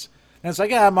Among Us. And it's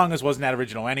like, Among Us wasn't that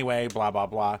original anyway, blah, blah,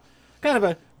 blah. Kind of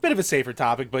a bit of a safer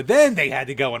topic, but then they had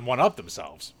to go and one-up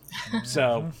themselves.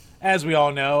 So, as we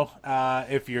all know,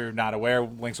 if you're not aware,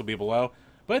 links will be below.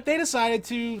 But they decided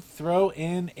to throw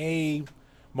in a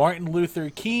Martin Luther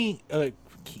King... why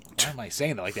am I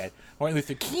saying it like that? Martin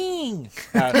Luther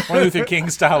King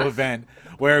style event,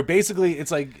 where basically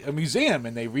it's like a museum,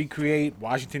 and they recreate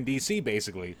Washington, D.C.,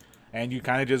 basically. And you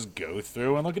kind of just go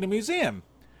through and look at a museum.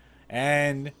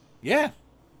 And... yeah,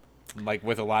 like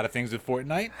with a lot of things with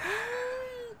Fortnite,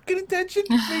 good intention,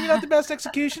 maybe not the best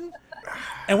execution.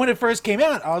 And when it first came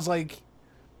out, I was like,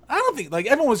 I don't think, like,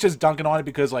 everyone was just dunking on it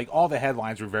because, like, all the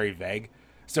headlines were very vague.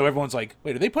 So everyone's like,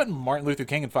 wait, are they putting Martin Luther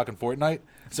King in fucking Fortnite?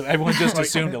 So everyone just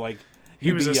assumed that, like,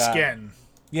 he was a skin.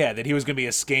 Yeah, that he was going to be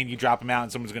a skin, you drop him out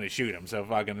and someone's going to shoot him. So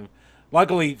fucking,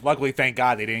 luckily, thank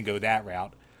God they didn't go that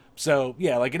route. So,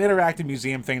 yeah, like an interactive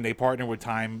museum thing, they partner with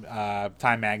Time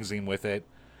Magazine with it.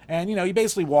 And, you know, you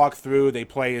basically walk through, they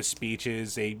play his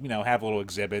speeches, they, you know, have little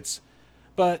exhibits.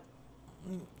 But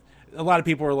a lot of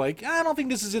people were like, I don't think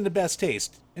this is in the best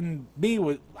taste. And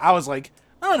I was like,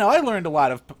 I don't know, I learned a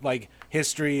lot of, like,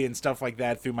 history and stuff like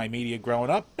that through my media growing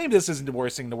up. Maybe this isn't the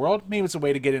worst thing in the world. Maybe it's a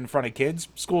way to get in front of kids.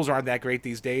 Schools aren't that great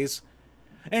these days.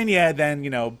 And, yeah, then, you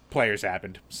know, players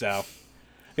happened. So,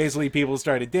 basically, people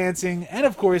started dancing. And,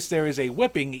 of course, there is a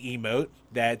whipping emote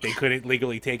that they couldn't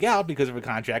legally take out because of a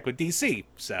contract with DC.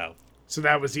 So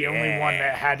that was the only one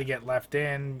that had to get left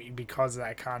in because of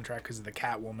that contract, because of the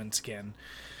Catwoman skin.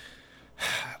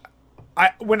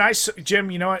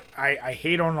 Jim, you know what? I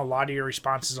hate on a lot of your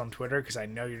responses on Twitter because I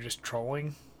know you're just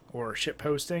trolling or shit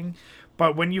posting.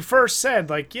 But when you first said,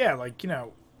 like, yeah, like, you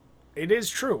know, it is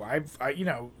true. You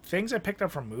know, things I picked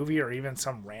up from movie or even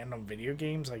some random video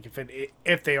games, like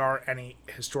if they are any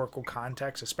historical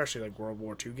context, especially like World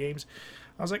War II games,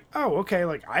 I was like, oh, okay,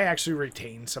 like I actually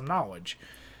retained some knowledge.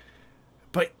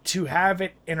 But to have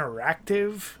it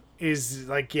interactive is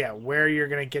like, yeah, where you're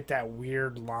gonna get that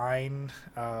weird line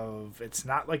of it's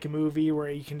not like a movie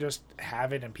where you can just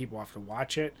have it and people have to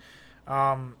watch it.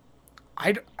 I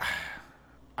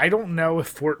don't know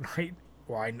if Fortnite.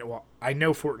 Well, I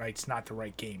know Fortnite's not the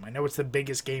right game. I know it's the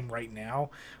biggest game right now,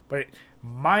 but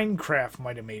Minecraft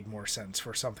might have made more sense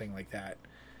for something like that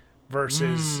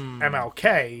versus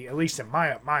MLK, at least in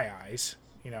my eyes.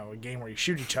 You know, a game where you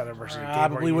shoot each other versus a game where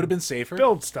probably you would have been safer.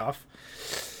 Build stuff.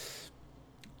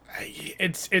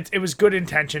 It was good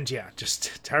intentions, yeah,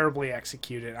 just terribly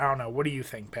executed. I don't know. What do you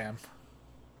think, Pam?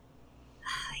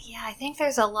 Yeah, I think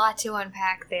there's a lot to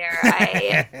unpack there.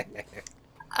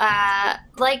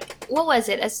 Like, what was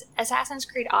it? Assassin's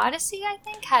Creed Odyssey, I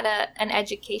think, had an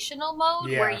educational mode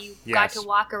where you got to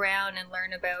walk around and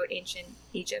learn about ancient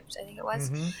Egypt, I think it was.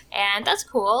 Mm-hmm. And that's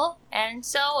cool. And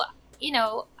so,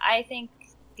 I think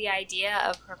the idea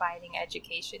of providing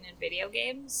education in video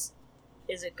games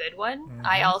is a good one. Mm-hmm.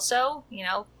 I also,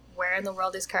 Where in the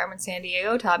World is Carmen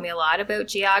Sandiego taught me a lot about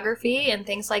geography and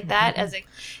things like that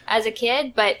as a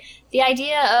kid. But the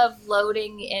idea of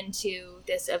loading into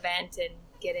this event and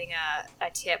getting a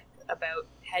tip about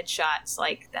headshots,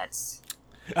 like that's...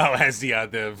 Oh, as the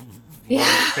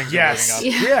things yes. are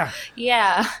loading up. Yeah.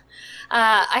 Yeah.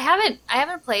 I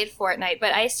haven't played Fortnite,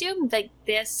 but I assume that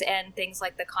this and things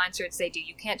like the concerts they do,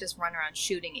 you can't just run around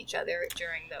shooting each other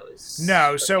during those.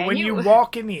 No, so when you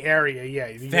walk in the area,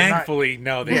 you're thankfully,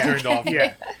 no, they turned off.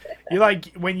 Yeah, you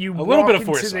like when you walk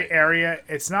into the area,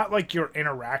 it's not like you're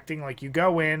interacting. Like you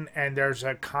go in and there's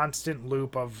a constant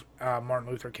loop of Martin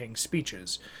Luther King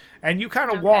speeches, and you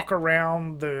kind of walk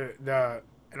around the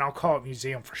and I'll call it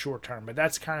museum for short term, but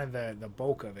that's kind of the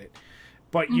bulk of it.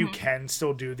 But you can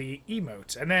still do the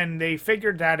emotes. And then they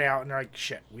figured that out, and they're like,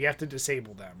 shit, we have to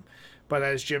disable them. But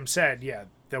as Jim said,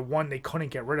 the one they couldn't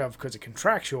get rid of because of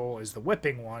contractual is the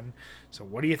whipping one. So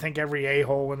what do you think every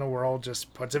a-hole in the world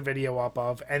just puts a video up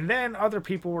of? And then other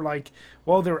people were like,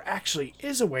 well, there actually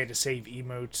is a way to save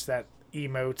emotes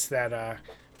that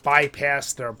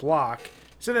bypass their block.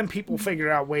 So then people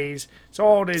figured out ways. So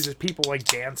all it is people like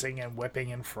dancing and whipping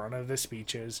in front of the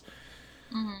speeches.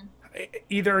 Mm-hmm.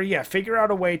 Either figure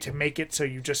out a way to make it so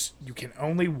you can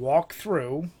only walk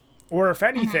through, or if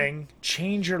anything,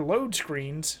 change your load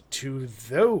screens to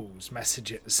those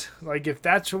messages. Like if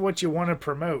that's what you want to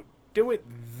promote, do it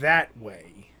that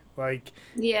way. Like,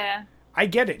 yeah, I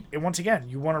get it. And once again,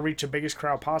 you want to reach the biggest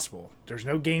crowd possible. There's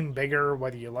no game bigger,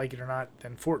 whether you like it or not,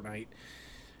 than Fortnite.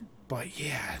 But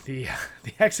yeah, the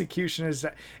execution is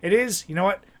that it is. You know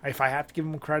what? If I have to give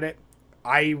them credit,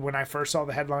 when I first saw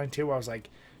the headline too, I was like,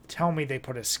 tell me they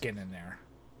put a skin in there.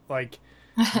 Like,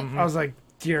 I was like,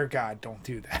 dear God, don't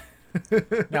do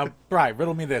that. Now, Bri,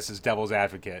 riddle me this as devil's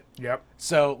advocate. Yep.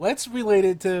 So let's relate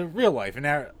it to real life and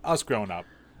us growing up,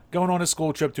 going on a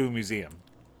school trip to a museum.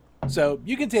 So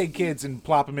you can take kids and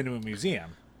plop them into a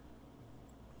museum.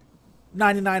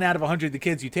 99 out of 100 of the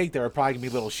kids you take there are probably going to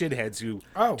be little shitheads who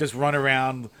just run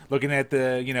around looking at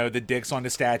the dicks on the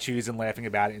statues and laughing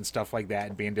about it and stuff like that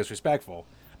and being disrespectful.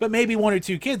 But maybe one or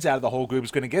two kids out of the whole group is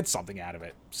going to get something out of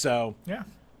it. So, do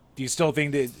you still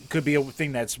think that it could be a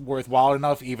thing that's worthwhile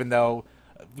enough, even though,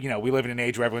 we live in an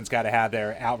age where everyone's got to have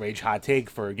their outrage hot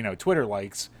take for, Twitter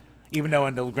likes, even though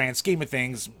in the grand scheme of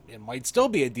things, it might still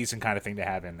be a decent kind of thing to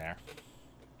have in there?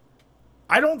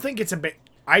 I don't think it's a bit.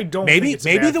 I don't. Maybe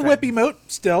think it's the whip emote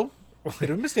still. Bit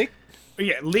of a mistake.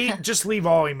 Yeah, just leave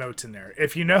all emotes in there.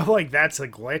 If you know, like that's a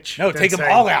glitch. No, take them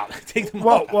all out. Take them all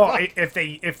out. Well, if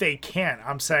they can't,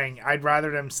 I'm saying I'd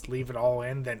rather them leave it all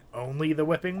in than only the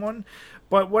whipping one.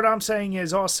 But what I'm saying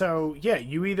is also,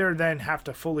 you either then have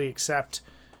to fully accept,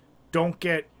 don't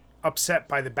get upset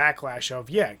by the backlash of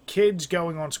kids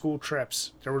going on school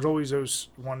trips. There was always those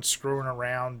ones screwing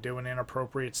around, doing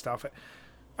inappropriate stuff.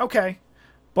 Okay.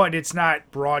 But it's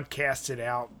not broadcasted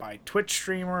out by Twitch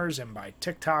streamers and by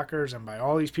TikTokers and by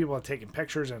all these people that are taking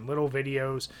pictures and little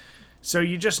videos. So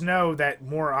you just know that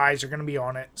more eyes are going to be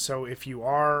on it. So if you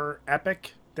are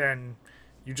Epic, then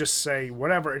you just say,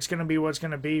 whatever, it's going to be what it's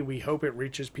going to be. We hope it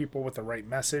reaches people with the right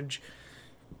message.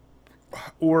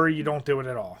 Or you don't do it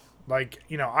at all. Like,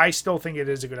 I still think it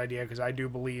is a good idea because I do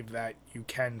believe that you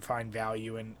can find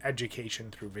value in education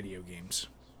through video games.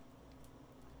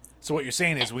 So what you're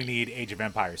saying is we need Age of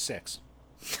Empires 6.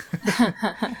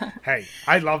 Hey,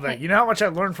 I love that. You know how much I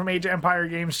learned from Age of Empire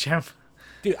games, Jim?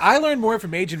 Dude, I learned more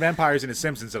from Age of Empires and The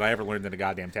Simpsons than I ever learned in a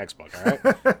goddamn textbook, all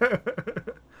right?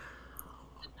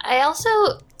 I also,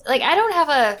 I don't have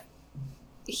a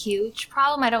huge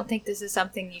problem. I don't think this is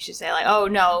something you should say, like, oh,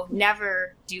 no,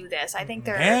 never do this. I think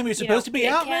Damn, you're supposed to be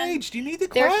outraged. You need the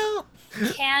clout.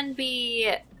 There can be...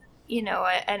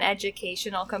 an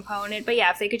educational component. But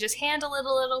if they could just handle it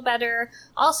a little better.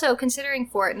 Also, considering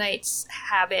Fortnite's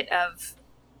habit of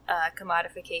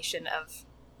commodification of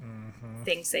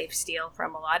things they steal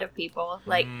from a lot of people,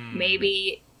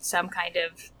 maybe some kind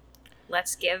of,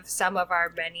 let's give some of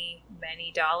our many,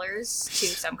 many dollars to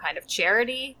some kind of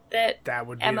charity that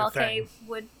would be MLK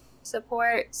would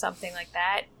support, something like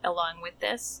that, along with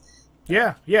this.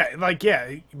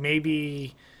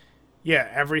 Maybe...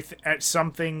 everything,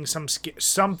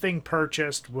 something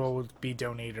purchased will be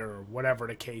donated or whatever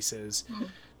the case is.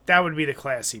 That would be the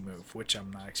classy move, which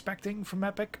I'm not expecting from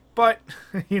Epic. But,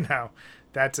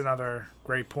 that's another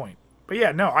great point. But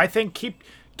yeah, no, I think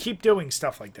keep doing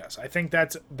stuff like this. I think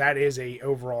that is a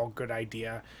overall good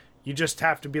idea. You just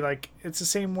have to be like, it's the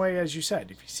same way as you said.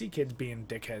 If you see kids being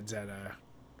dickheads at a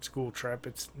school trip,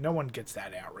 it's no one gets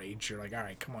that outraged. You're like, all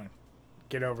right, come on,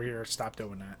 get over here, stop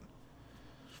doing that.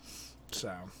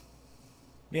 So,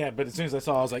 Yeah, but as soon as I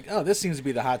saw, I was like, oh, this seems to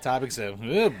be the hot topic. So,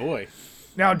 oh boy.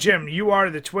 now, Jim, you are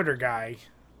the Twitter guy.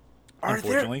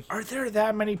 Unfortunately. Are there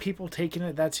that many people taking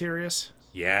it that serious?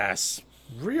 Yes.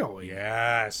 Really?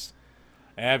 Yes.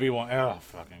 Everyone. Oh,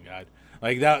 fucking God.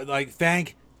 Like that. Like,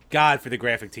 thank God for the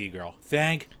graphic tee girl.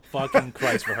 Thank fucking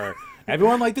Christ for her.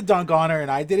 Everyone liked to dunk on her,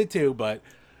 and I did it too, but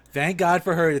thank God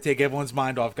for her to take everyone's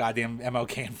mind off goddamn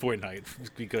MLK and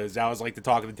Fortnite, because that was like the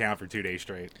talk of the town for 2 days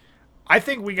straight. I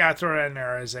think we got to throw it in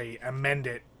there as a amend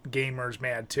it gamers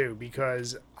mad too,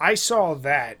 because I saw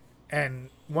that, and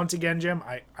once again, Jim,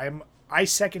 I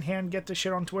secondhand get the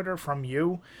shit on Twitter from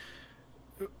you.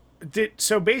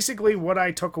 So basically, what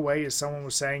I took away is someone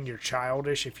was saying you're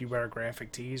childish if you wear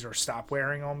graphic tees, or stop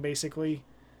wearing them, basically.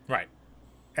 Right.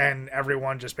 And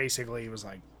everyone just basically was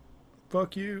like,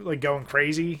 "Fuck you," like going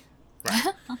crazy.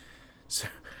 Right.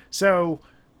 So,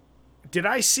 did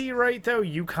I see right though?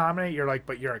 You commented, you're like,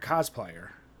 "But you're a cosplayer."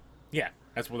 Yeah,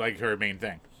 that's what, like, her main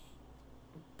thing.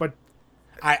 But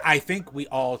I think we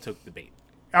all took the bait.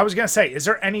 I was gonna say, is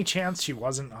there any chance she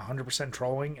wasn't 100%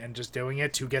 trolling and just doing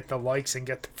it to get the likes and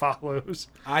get the follows?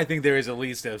 I think there is at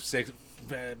least a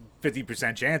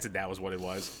 50% chance that was what it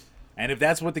was. And if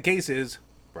that's what the case is,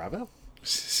 bravo.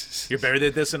 You're better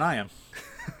at this than I am.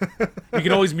 You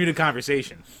can always mute a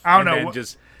conversation. I don't and know. then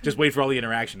just wait for all the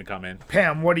interaction to come in.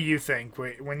 Pam, what do you think?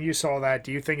 When you saw that,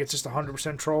 do you think it's just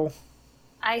 100% troll?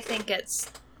 I think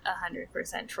it's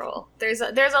 100% troll. There's a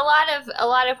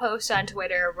lot of posts on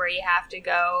Twitter where you have to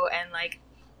go and, like,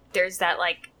 there's that,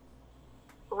 like,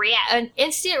 an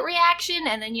instant reaction,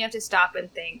 and then you have to stop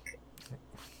and think,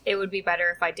 it would be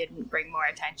better if I didn't bring more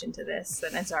attention to this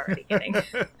than it's already getting.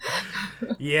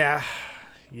 Yeah.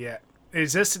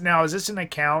 Is this an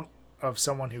account of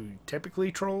someone who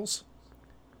typically trolls?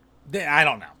 I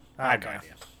don't know. I have no Okay.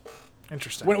 idea.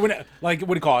 Interesting. Like, what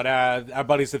do you call it? Our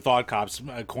buddies, the Thought Cops,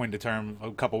 coined a term a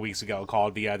couple weeks ago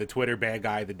called the Twitter bad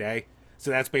guy of the day.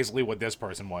 So that's basically what this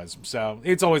person was. So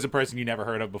it's always a person you never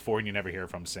heard of before and you never hear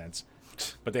from since.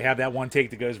 But they have that one take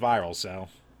that goes viral, so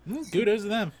kudos to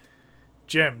them.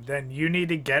 Jim, then you need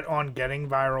to get on getting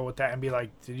viral with that and be like,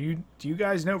 do you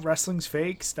guys know wrestling's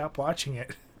fake? Stop watching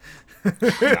it.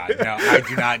 God, no, I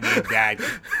do not need that.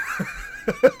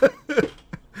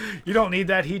 You don't need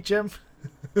that heat, Jim?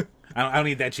 I don't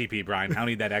need that cheap heat, Brian. I don't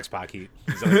need that X-Pac heat.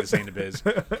 He's only the same to biz.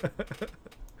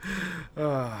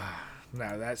 No,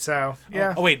 that's so.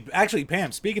 Yeah. Oh, wait. Actually,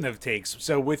 Pam, speaking of takes,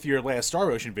 so with your last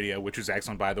Star Ocean video, which was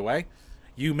excellent, by the way,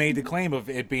 you made the claim of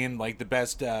it being, like, the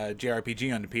best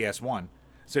JRPG on the PS1.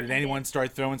 So did anyone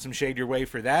start throwing some shade your way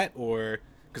for that? Or,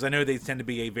 because I know they tend to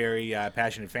be a very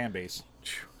passionate fan base.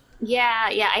 Yeah,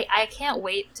 I can't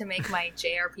wait to make my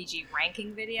JRPG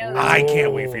ranking video. I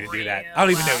can't wait for you to do that. I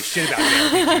don't even know shit about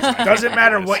JRPGs. Doesn't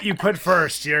matter what you put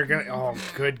first. You're gonna. Oh,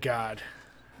 good God.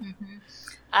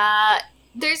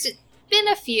 There's been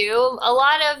a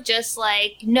lot of just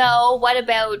like, no, what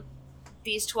about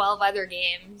these 12 other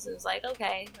games? It was like,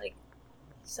 okay, like,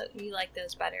 so you like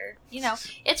those better. You know,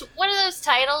 it's one of those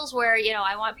titles where, you know,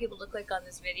 I want people to click on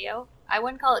this video. I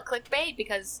wouldn't call it clickbait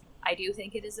because I do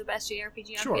think it is the best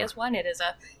JRPG on Sure. PS1.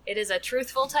 It is a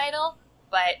truthful title,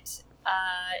 but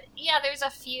yeah, there's a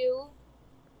few.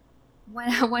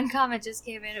 One comment just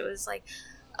came in. It was like,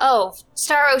 "Oh,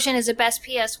 Star Ocean is the best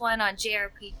PS1 on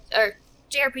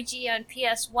JRPG on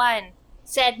PS1."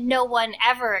 Said no one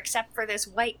ever except for this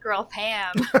white girl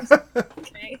Pam.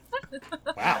 Okay.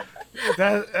 Wow.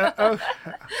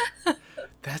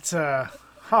 That's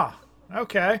huh.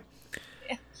 Okay.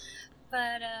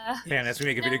 But Man, that's me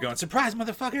making a video going, surprise,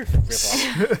 motherfucker! Rip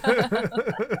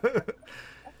off.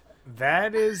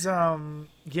 That is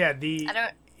yeah, the I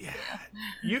don't.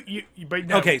 you but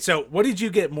no. Okay, so what did you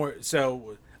get more?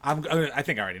 So I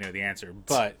think I already know the answer,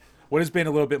 but what has been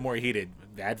a little bit more heated,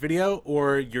 that video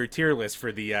or your tier list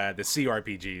for the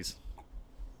CRPGs?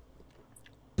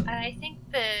 I think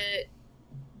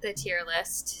the tier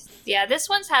list. Yeah, this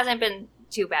one's hasn't been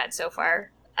too bad so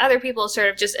far. Other people sort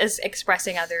of just as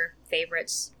expressing other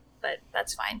favorites, but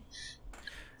that's fine.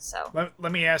 So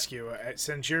Let me ask you,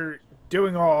 since you're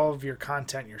doing all of your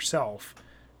content yourself,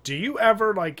 do you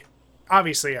ever, like,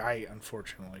 obviously I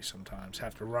unfortunately sometimes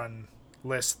have to run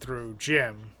lists through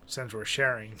Jim since we're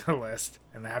sharing the list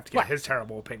and I have to get his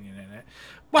terrible opinion in it.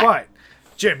 What? But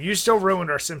Jim, you still ruined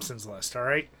our Simpsons list, all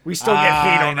right? We still get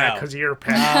hate on that because of your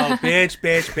pen. Oh,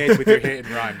 bitch with your hit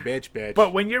and run. Bitch.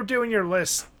 But when you're doing your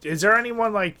list, is there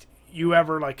anyone like you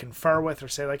ever like confer with or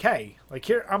say like, hey, like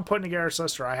here I'm putting together this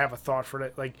list or I have a thought for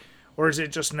it, like, or is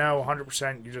it just no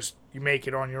 100%? You make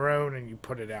it on your own and you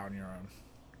put it out on your own?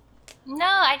 No,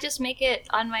 I just make it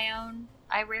on my own.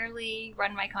 I rarely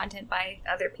run my content by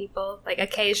other people. Like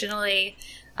occasionally,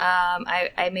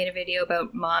 I made a video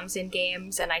about moms in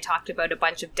games, and I talked about a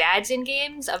bunch of dads in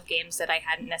games of games that I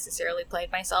hadn't necessarily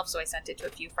played myself. So I sent it to a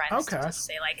few friends to just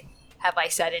say like, have I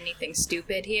said anything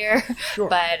stupid here? Sure.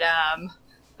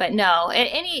 But no,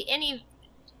 any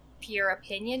pure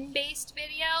opinion based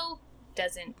video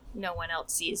doesn't. No one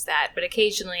else sees that. But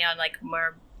occasionally on like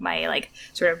more my like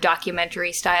sort of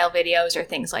documentary style videos or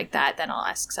things like that, then I'll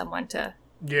ask someone to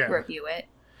review it.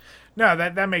 No,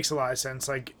 that makes a lot of sense.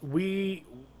 Like we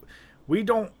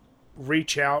don't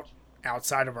reach out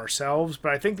outside of ourselves,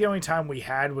 but I think the only time we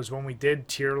had was when we did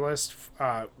tier list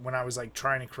when I was like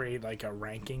trying to create like a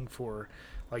ranking for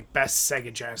like best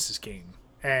Sega Genesis game,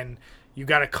 and you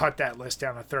got to cut that list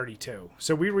down to 32.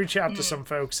 So we reach out to some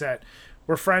folks that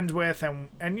we're friends with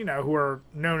and you know who are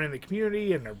known in the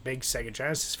community and they're big Sega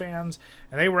Genesis fans,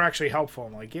 and they were actually helpful.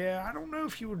 I'm like, yeah, I don't know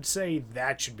if you would say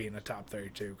that should be in the top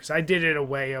 32, because I did it a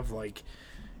way of like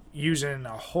using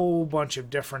a whole bunch of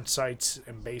different sites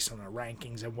and based on the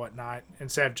rankings and whatnot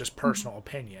instead of just personal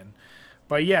opinion.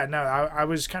 But yeah, no, I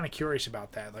was kind of curious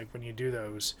about that. Like when you do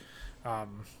those,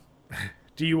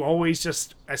 do you always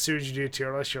just as soon as you do a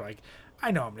tier list, you're like, I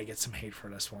know I'm gonna get some hate for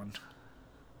this one?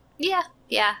 Yeah.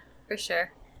 For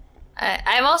sure.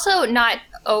 I'm also not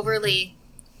overly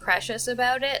precious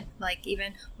about it. Like,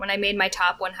 even when I made my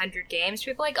top 100 games,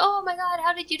 people were like, oh my god,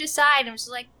 how did you decide? I'm just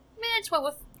like, man, it's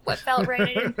what felt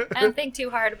right. I don't think too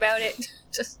hard about it.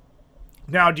 Just.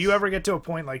 Now, do you ever get to a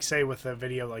point, like, say, with a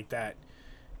video like that,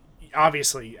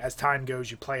 obviously, as time goes,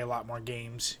 you play a lot more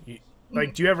games. Do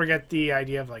you ever get the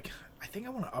idea of, like, I think I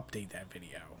want to update that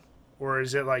video? Or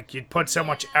is it, like, you'd put so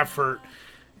much effort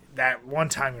that one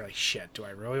time you're like, shit, do I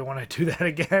really want to do that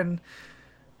again?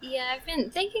 Yeah, I've been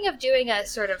thinking of doing a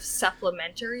sort of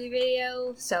supplementary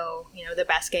video. So, you know, the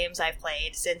best games I've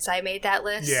played since I made that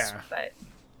list. Yeah. But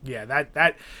yeah,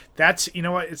 that's, you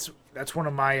know what, that's one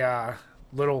of my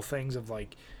little things of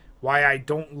like why I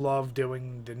don't love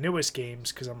doing the newest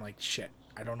games, because I'm like, shit,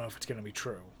 I don't know if it's going to be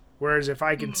true. Whereas if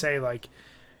I can say like,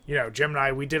 you know, Jim and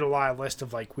I, we did a live list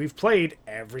of like, we've played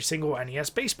every single NES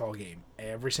baseball game,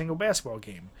 every single basketball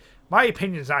game. My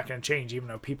opinion's not going to change, even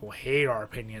though people hate our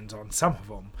opinions on some of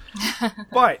them.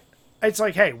 But it's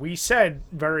like, hey, we said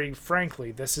very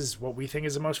frankly, this is what we think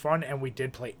is the most fun, and we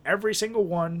did play every single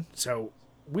one, so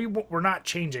we're not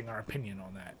changing our opinion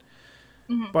on that.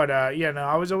 Mm-hmm. But yeah, no,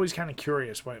 I was always kind of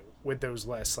curious with those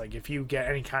lists, like if you get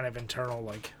any kind of internal,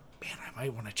 like, man, I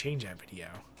might want to change that video.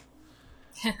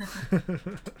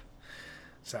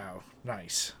 So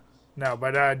nice. No,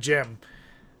 but Jim,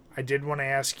 I did want to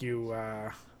ask you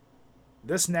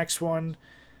this next one.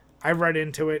 I read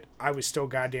into it. I was still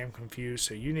goddamn confused,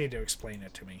 so you need to explain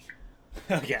it to me.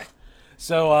 Okay.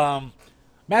 So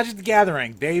Magic the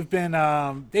Gathering, they've been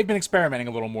experimenting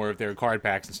a little more with their card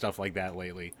packs and stuff like that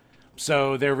lately.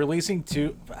 So they're releasing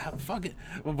two. Fuck it.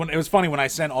 It was funny when I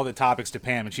sent all the topics to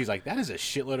Pam, and she's like, "That is a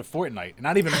shitload of Fortnite," and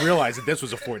I didn't even realize that this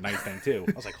was a Fortnite thing too.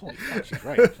 I was like, "Holy fuck, she's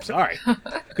right." I'm sorry,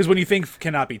 because when you think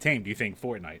cannot be tamed, you think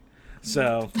Fortnite.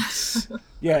 So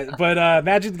yeah, but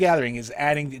Magic the Gathering is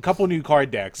adding a couple new card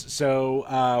decks.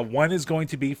 So one is going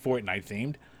to be Fortnite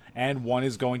themed, and one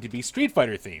is going to be Street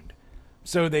Fighter themed.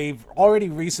 So they've already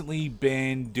recently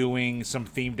been doing some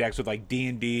theme decks with like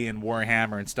D&D and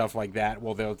Warhammer and stuff like that.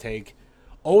 Well, they'll take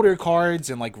older cards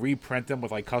and like reprint them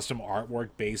with like custom artwork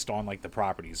based on like the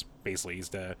properties, basically is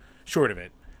the short of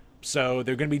it. So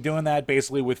they're going to be doing that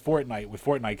basically with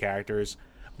Fortnite characters.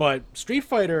 But Street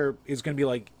Fighter is going to be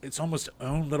like its almost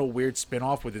own little weird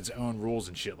spin-off with its own rules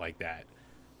and shit like that.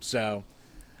 So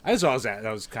I just thought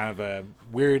that was kind of a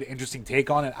weird, interesting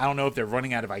take on it. I don't know if they're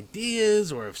running out of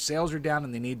ideas or if sales are down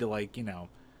and they need to, like, you know,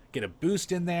 get a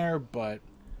boost in there. But,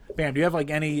 Bam, do you have, like,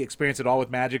 any experience at all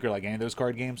with Magic or, like, any of those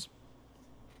card games?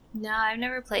 No, I've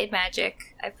never played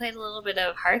Magic. I played a little bit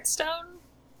of Hearthstone,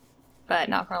 but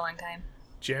not for a long time.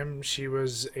 Jim, she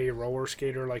was a roller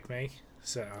skater like me,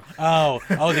 so. Oh,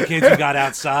 the kids who got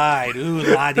outside. Ooh,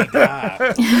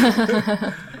 la-di-da.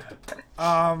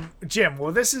 Jim,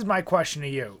 well, this is my question to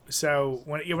you. So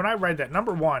when I read that,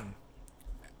 number one,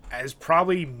 as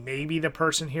probably maybe the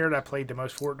person here that played the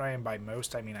most Fortnite, and by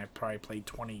most, I mean I probably played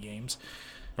 20 games.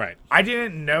 Right. I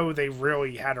didn't know they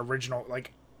really had original,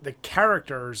 like, the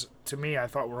characters, to me, I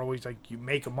thought were always like you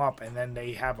make them up and then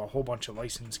they have a whole bunch of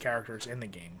licensed characters in the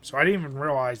game. So I didn't even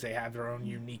realize they have their own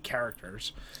unique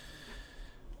characters.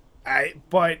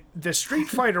 But the Street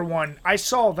Fighter one, I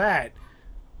saw that.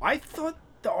 I thought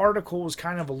the article was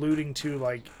kind of alluding to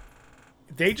like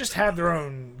they just have their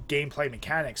own gameplay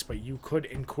mechanics, but you could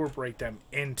incorporate them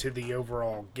into the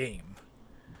overall game.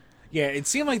 Yeah, it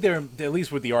seemed like they're, at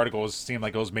least with the articles, it seemed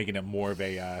like it was making it more of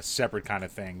a separate kind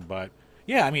of thing. But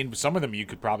yeah, I mean, some of them you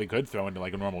could throw into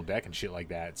like a normal deck and shit like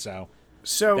that. So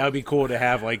that would be cool to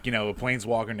have, like, you know, a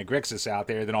Planeswalker and a Grixis out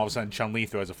there, then all of a sudden Chun-Li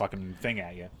throws a fucking thing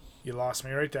at you. You lost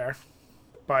me right there.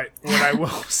 But what I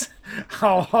will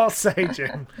I'll say,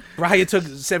 Jim. Brian took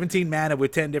 17 mana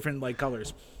with 10 different like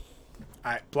colors.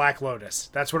 Black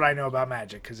Lotus. That's what I know about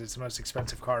Magic because it's the most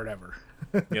expensive card ever.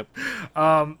 Yep.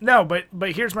 No,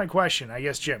 but here's my question. I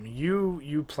guess, Jim,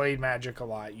 you played Magic a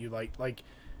lot. You like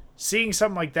seeing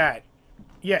something like that.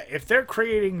 Yeah, if they're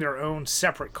creating their own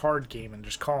separate card game and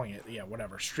just calling it,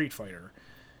 whatever, Street Fighter.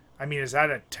 I mean, is that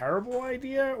a terrible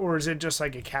idea or is it just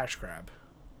like a cash grab?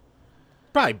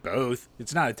 Probably both.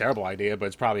 It's not a terrible idea, but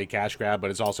it's probably a cash grab,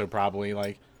 but it's also probably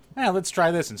like, let's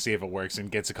try this and see if it works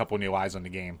and gets a couple new eyes on the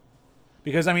game.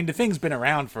 Because, I mean, the thing's been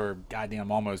around for,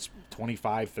 goddamn, almost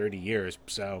 25, 30 years.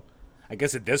 So, I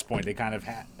guess at this point, they kind of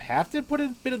have to put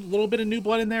a little bit of new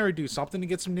blood in there or do something to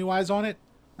get some new eyes on it.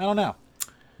 I don't know.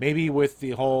 Maybe with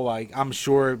the whole, like, I'm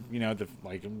sure, you know,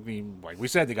 like we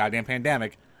said, the goddamn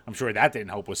pandemic, I'm sure that didn't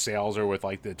help with sales or with,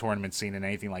 like, the tournament scene and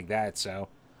anything like that. So,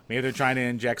 maybe they're trying to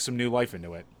inject some new life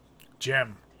into it.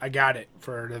 Jim, I got it.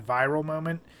 For the viral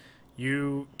moment,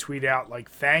 you tweet out, like,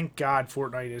 thank God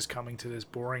Fortnite is coming to this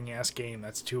boring-ass game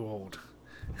that's too old.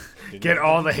 Get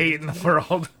all the hate in the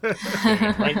world.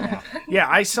 Right now. Yeah,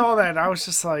 I saw that. I was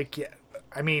just like, yeah,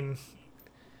 I mean,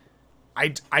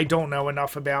 I don't know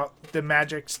enough about the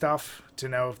Magic stuff to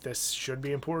know if this should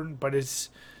be important, but this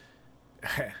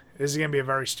is going to be a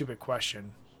very stupid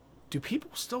question. Do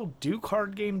people still do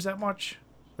card games that much?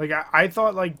 Like, I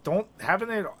thought, like,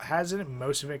 hasn't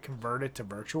most of it converted to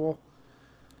virtual?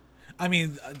 I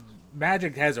mean,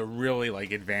 Magic has a really,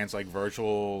 like, advanced, like,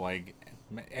 virtual, like,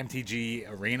 MTG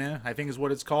Arena, I think is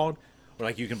what it's called. Where,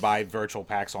 like, you can buy virtual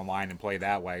packs online and play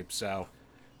that way. So,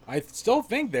 I still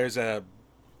think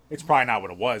it's probably not what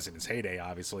it was in its heyday,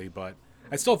 obviously, but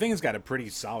I still think it's got a pretty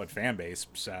solid fan base,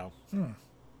 so.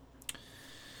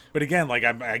 But again, like,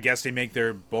 I guess they make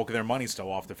their bulk of their money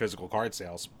still off the physical card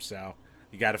sales, so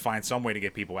you got to find some way to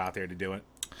get people out there to do it.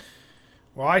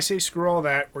 Well, I say screw all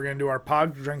that. We're going to do our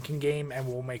Pog drinking game, and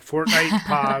we'll make Fortnite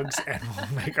Pogs, and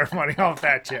we'll make our money off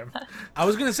that, Jim. I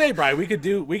was going to say, Brian, we could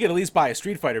at least buy a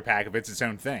Street Fighter pack if it's its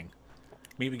own thing.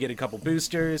 Maybe get a couple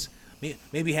boosters.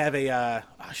 Maybe have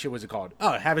what's it called?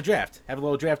 Oh, have a draft. Have a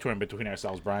little draft tournament between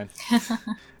ourselves, Brian.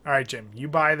 All right, Jim, you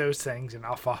buy those things, and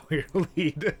I'll follow your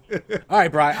lead. All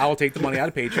right, Brian, I will take the money out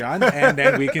of Patreon, and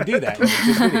then we can do that in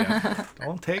this video.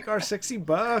 Don't take our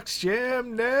 $60,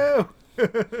 Jim. No.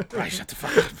 Brian, shut the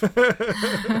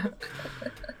fuck up.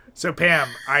 So, Pam,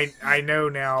 I know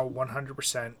now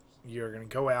 100% you're going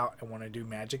to go out and want to do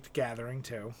Magic the Gathering,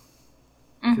 too.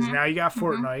 Because now you got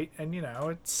Fortnite, and, you know,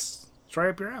 it's right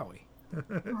up your alley.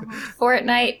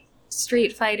 Fortnite,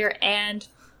 Street Fighter, and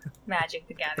Magic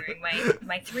the Gathering,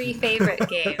 my three favorite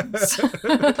games.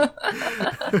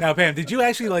 Now, Pam, did you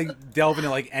actually like delve into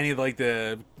like any of like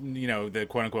the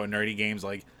quote unquote nerdy games,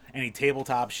 like any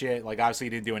tabletop shit? Like, obviously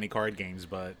you didn't do any card games,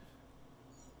 but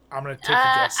I'm gonna take a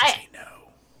guess and say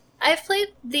no. I've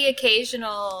played the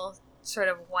occasional sort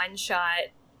of one-shot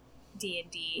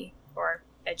D&D or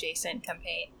adjacent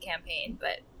campaign,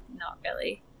 but not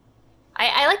really.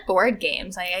 I like board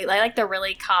games. I like the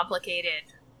really complicated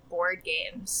board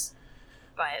games,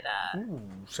 but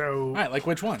so all right, like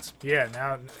which ones? Yeah,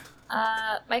 now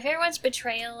my favorite one's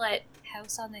Betrayal at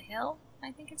House on the Hill,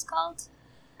 I think it's called.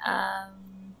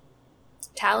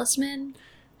 Talisman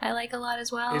I like a lot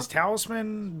as well. Is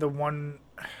Talisman the one?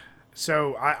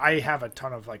 So I have a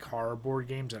ton of like horror board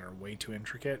games that are way too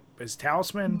intricate. Is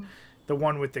Talisman the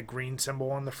one with the green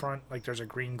symbol on the front? Like there's a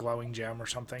green glowing gem or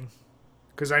something?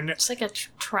 Because I know it's like a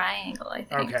triangle, I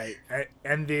think. Okay,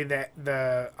 and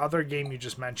the other game you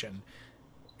just mentioned,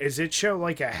 is it show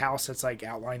like a house that's like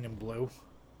outlined in blue?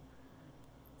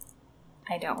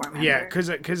 I don't remember. Yeah,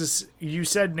 because you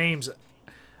said names.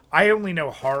 I only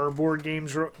know horror board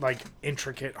games, like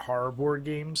intricate horror board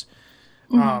games.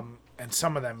 And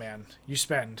some of them, man, you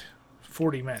spend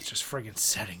 40 minutes just friggin'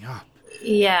 setting up.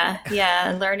 Yeah,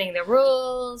 and learning the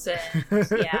rules, and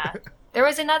yeah. There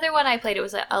was another one I played. It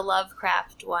was a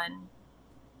Lovecraft one.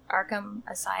 Arkham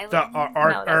Asylum?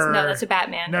 No, that's a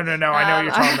Batman. No, I know what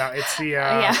you're talking about. It's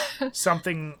the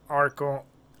something Arkham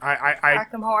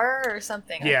Arkham Horror or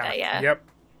something yeah, like that. Yeah. Yep.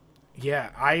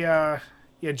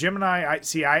 Yeah. Jim and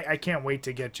I can't wait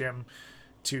to get Jim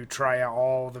to try out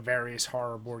all the various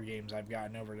horror board games I've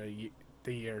gotten over the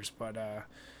years. But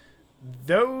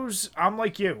those, I'm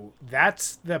like you.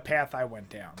 That's the path I went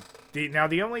down. Now,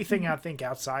 the only thing I think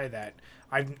outside of that,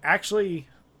 I've actually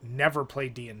never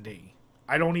played D&D.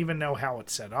 I don't even know how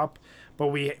it's set up. But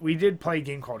we did play a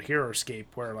game called HeroScape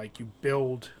where, like, you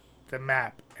build the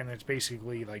map and it's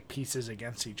basically, like, pieces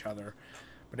against each other.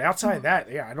 But outside of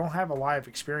that, yeah, I don't have a lot of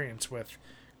experience with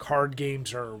card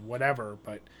games or whatever,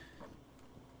 but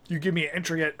you give me an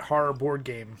intricate horror board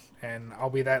game and I'll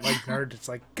be that, like, nerd. It's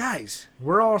like, guys,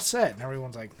 we're all set. And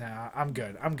everyone's like, nah, I'm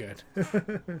good.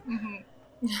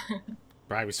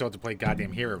 Right, we still have to play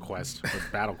goddamn Hero Quest, or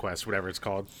Battle Quest, whatever it's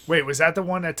called. Wait, was that the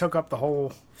one that took up the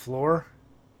whole floor?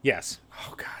 Yes.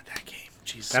 Oh, God, that game.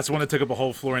 Jesus. That's the one that took up a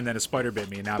whole floor and then a spider bit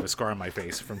me and now I have a scar on my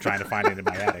face from trying to find it in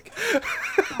my attic.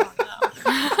 Oh,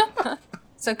 no.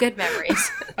 So good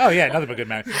memories. Oh, yeah, nothing but good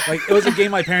memories. Like, it was a game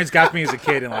my parents got me as a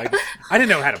kid, and, like, I didn't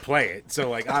know how to play it.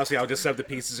 So, like, honestly, I would just set up the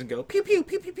pieces and go, pew, pew,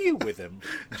 pew, pew, pew, with them,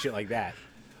 and shit like that.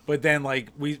 But then, like,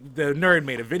 the nerd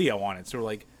made a video on it, so we're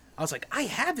like, I was like, I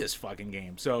have this fucking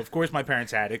game. So, of course, my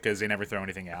parents had it, because they never throw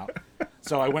anything out.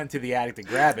 So I went to the attic to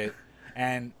grab it,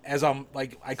 and as I'm,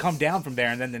 like, I come down from there,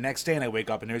 and then the next day, and I wake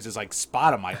up, and there's this, like,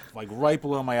 spot on my, like, right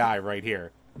below my eye right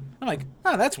here. I'm like,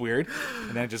 oh, that's weird.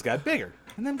 And then it just got bigger.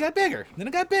 And then it got bigger. And then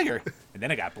it got bigger. And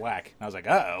then it got black. And I was like,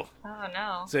 uh-oh. Oh,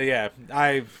 no. So, yeah,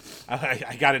 I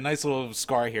got a nice little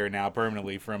scar here now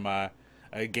permanently from a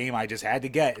game I just had to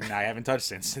get, and I haven't touched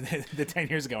since the 10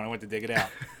 years ago when I went to dig it out.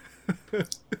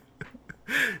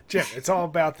 Jim, it's all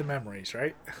about the memories,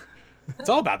 right? It's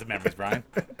all about the memories, Brian.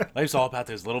 Life's all about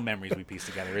those little memories we piece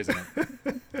together, isn't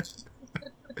it?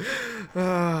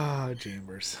 Oh,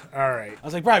 Chambers. All right. I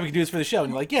was like, Brian, we can do this for the show.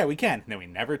 And you're like, yeah, we can. And then we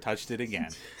never touched it again.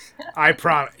 I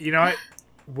promise. You know what?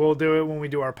 We'll do it when we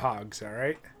do our pogs, all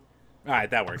right? All right,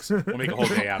 that works. We'll make a whole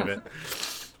day out of it.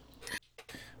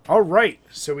 All right.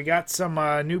 So we got some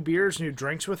new beers, new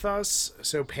drinks with us.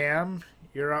 So, Pam,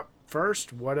 you're up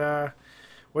first. What'd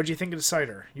you think of the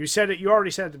cider? You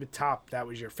already said at the top that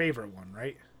was your favorite one,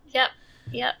 right?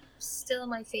 Yep. Still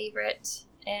my favorite.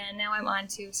 And now I'm on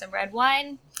to some red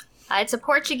wine. It's a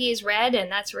Portuguese red, and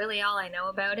that's really all I know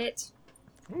about it.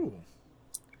 Ooh.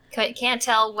 Can't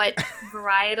tell what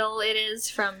varietal it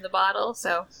is from the bottle,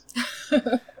 so...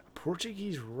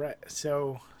 Portuguese red.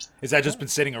 So... Has that just been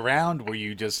sitting around? Were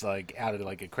you just, like, out of,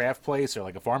 like, a craft place or,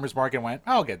 like, a farmer's market and went,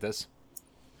 I'll get this?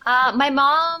 My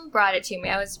mom brought it to me.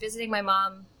 I was visiting my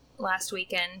mom last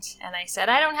weekend, and I said,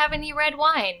 I don't have any red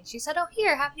wine. She said, oh,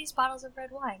 here, have these bottles of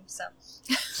red wine. So,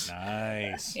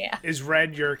 nice. Yeah. Is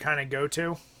red your kind of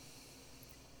go-to?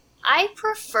 I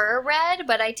prefer red,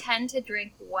 but I tend to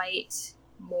drink white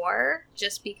more,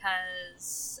 just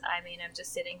because, I mean, I'm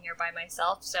just sitting here by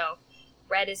myself, so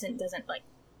red doesn't like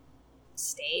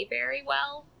stay very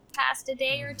well past a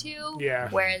day or two. Yeah.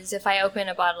 Whereas if I open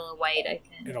a bottle of white,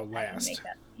 it'll last. make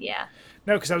that. Yeah.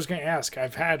 No, because I was going to ask.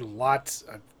 I've had a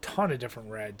ton of different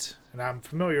reds, and I'm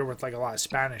familiar with like a lot of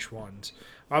Spanish ones.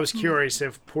 I was curious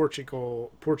if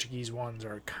Portuguese ones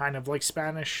are kind of like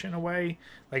Spanish in a way,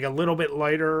 like a little bit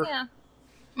lighter. Yeah.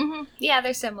 Mm-hmm. Yeah,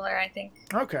 they're similar, I think.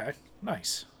 Okay,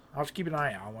 nice. I'll have to keep an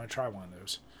eye out. I want to try one of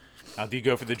those. Do you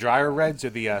go for the drier reds or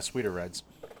the sweeter reds?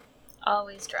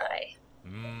 Always dry.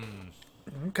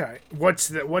 Okay. What's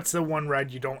the one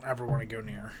red you don't ever want to go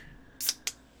near?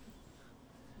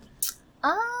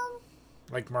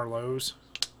 Like Merlots?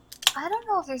 I don't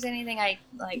know if there's anything I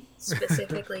like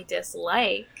specifically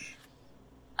dislike.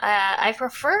 I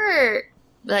prefer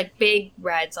like big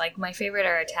reds. Like my favorite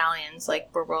are Italians,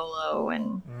 like Barolo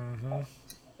and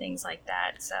things like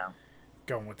that. So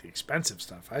going with the expensive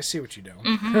stuff. I see what you're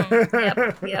doing.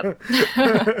 Yep.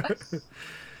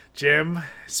 Jim,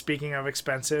 speaking of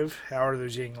expensive, how are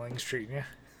those Yinglings treating you?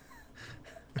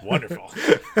 Wonderful.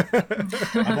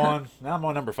 I'm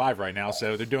on number 5 right now,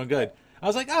 so they're doing good. I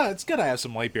was like, oh, it's good I have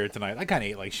some light beer tonight. I kind of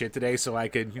ate like shit today, so I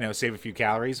could, save a few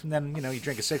calories. And then, you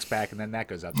drink a 6-pack, and then that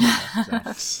goes up.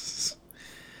 So.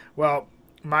 Well,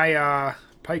 my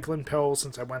Pikeland Pills,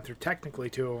 since I went through technically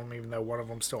 2 of them, even though one of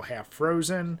them's still half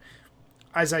frozen,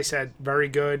 as I said, very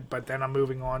good. But then I'm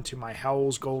moving on to my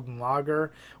Hell's Golden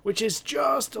Lager, which is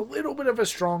just a little bit of a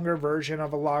stronger version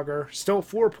of a lager. Still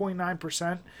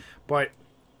 4.9%, but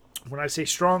when I say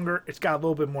stronger, it's got a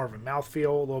little bit more of a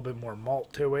mouthfeel, a little bit more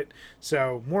malt to it.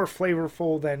 So more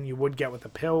flavorful than you would get with the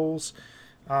pills.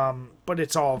 But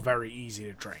it's all very easy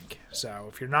to drink. So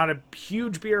if you're not a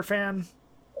huge beer fan,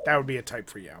 that would be a type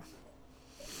for you.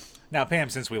 Now, Pam,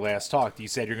 since we last talked, you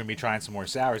said you're going to be trying some more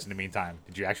sours in the meantime.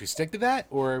 Did you actually stick to that,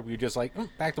 or were you just like,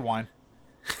 back to wine?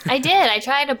 I did. I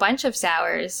tried a bunch of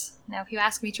sours. Now, if you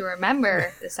ask me to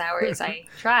remember the sours I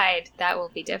tried, that will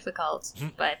be difficult.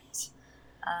 But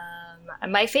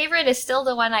my favorite is still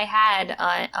the one I had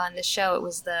on the show. It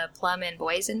was the plum and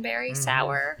boysenberry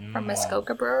sour from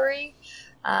Muskoka Brewery.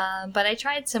 But I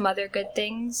tried some other good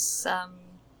things.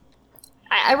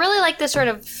 I really like the sort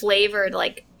of flavored,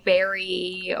 like,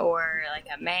 berry or like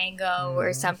a mango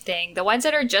or something. The ones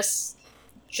that are just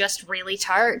really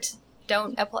tart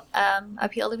don't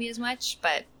appeal to me as much,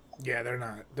 but yeah, they're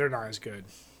not as good.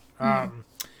 So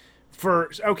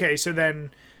then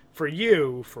for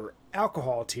you, for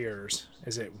alcohol tiers,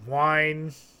 is it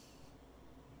wine,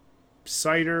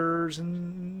 ciders,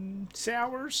 and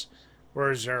sours,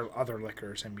 or is there other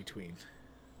liquors in between?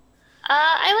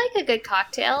 I like a good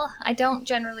cocktail. I don't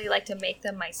generally like to make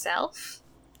them myself.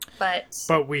 But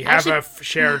we have a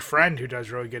shared friend who does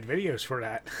really good videos for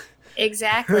that.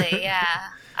 Exactly, yeah.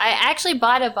 I actually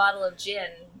bought a bottle of gin,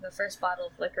 the first bottle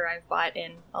of liquor I've bought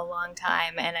in a long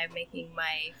time, and I'm making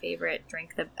my favorite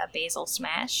drink, a basil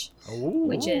smash,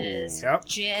 which is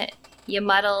gin. You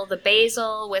muddle the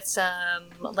basil with some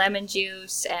lemon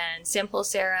juice and simple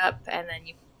syrup, and then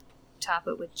you top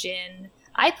it with gin.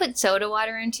 I put soda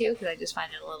water in too, because I just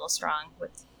find it a little strong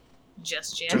with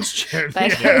just gin.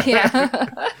 But,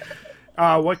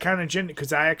 what kind of gin?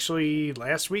 Because I actually,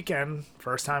 last weekend,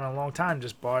 first time in a long time,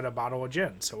 just bought a bottle of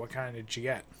gin. So what kind did you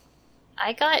get?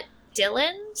 I got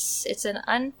Dillon's. It's an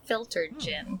unfiltered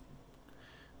gin.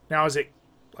 Now, is it,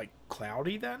 like,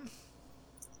 cloudy then?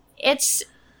 It's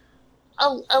a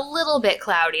little bit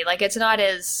cloudy. Like, it's not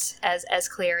as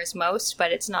clear as most,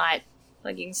 but it's not,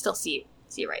 like, you can still see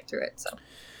right through it,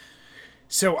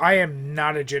 So I am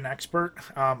not a gin expert.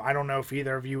 I don't know if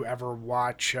either of you ever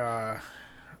watch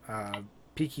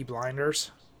Peaky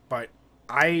Blinders, but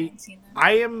I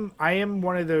am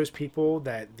one of those people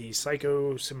that the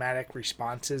psychosomatic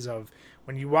responses of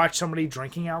when you watch somebody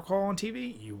drinking alcohol on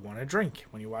TV, you want to drink.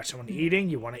 When you watch someone eating,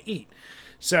 you want to eat.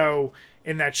 So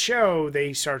in that show,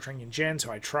 they started drinking gin.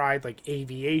 So I tried like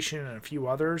Aviation and a few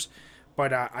others,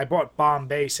 but I bought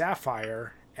Bombay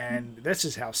Sapphire, and this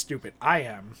is how stupid I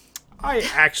am. I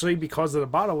actually, because of the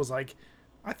bottle, was like,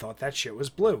 I thought that shit was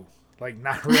blue. Like,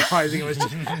 not realizing it was...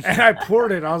 and I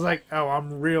poured it. I was like, oh,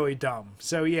 I'm really dumb.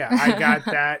 So, yeah, I got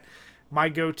that. My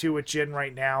go-to with gin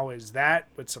right now is that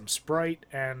with some Sprite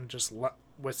and just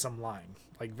with some lime.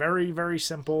 Like, very, very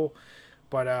simple.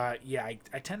 But, yeah, I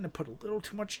tend to put a little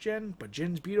too much gin. But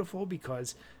gin's beautiful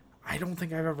because I don't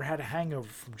think I've ever had a hangover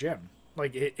from gin.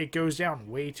 Like, it goes down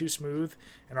way too smooth,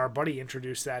 and our buddy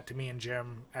introduced that to me and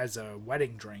Jim as a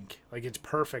wedding drink. Like, it's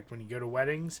perfect when you go to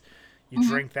weddings. You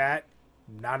drink that,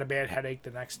 not a bad headache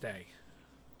the next day.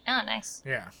 Oh, nice.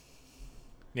 Yeah.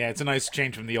 Yeah, it's a nice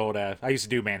change from the old, I used to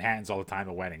do Manhattans all the time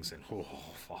at weddings, and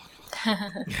fuck.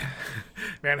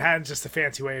 Manhattan's just a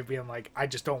fancy way of being like, I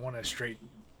just don't want a straight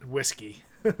whiskey.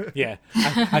 Yeah,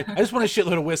 I just want a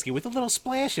shitload of whiskey with a little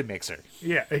splash of mixer.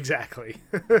 Yeah, exactly.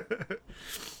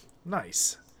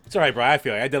 Nice. It's all right, bro. I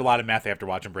feel like I did a lot of meth after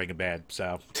watching Breaking Bad,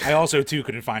 so I also, too,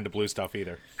 couldn't find the blue stuff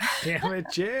either. Damn it,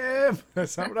 Jim.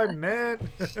 That's not what I meant.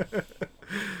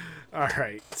 All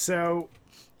right. So,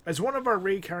 as one of our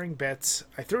recurring bits,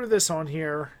 I threw this on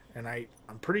here, and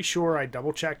I'm pretty sure I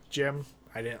double-checked Jim.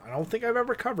 I don't think I've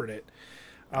ever covered it.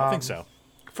 I think so.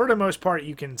 For the most part,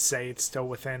 you can say it's still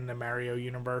within the Mario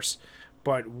universe.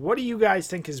 But what do you guys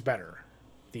think is better?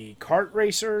 The kart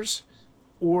racers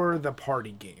or the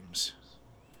party games?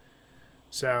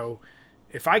 So,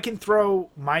 if I can throw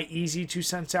my easy 2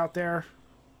 cents out there,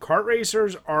 kart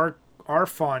racers are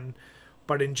fun,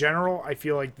 but in general, I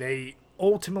feel like they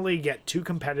ultimately get too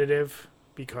competitive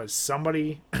because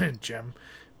somebody, Jim,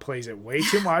 plays it way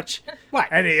too much,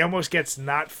 and it almost gets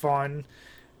not fun,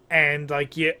 and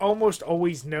like you almost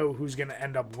always know who's going to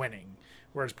end up winning.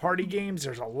 Whereas party games,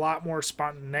 there's a lot more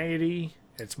spontaneity,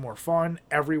 it's more fun,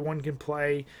 everyone can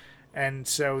play, and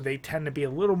so they tend to be a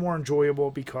little more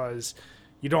enjoyable because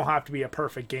you don't have to be a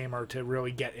perfect gamer to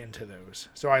really get into those.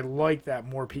 So I like that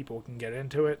more people can get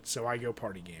into it, so I go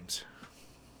party games.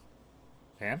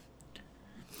 Pam?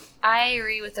 I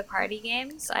agree with the party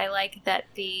games. I like that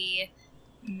the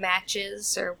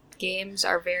matches or games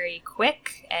are very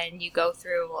quick and you go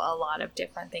through a lot of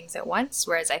different things at once,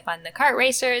 whereas I find the kart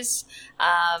racers,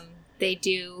 they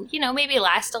do, maybe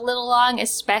last a little long,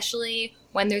 especially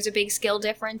when there's a big skill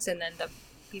difference, and then the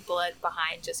people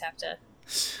behind just have to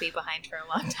be behind for a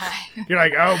long time. You're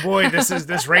like, oh boy,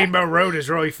 this Rainbow Road is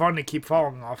really fun to keep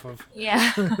falling off of.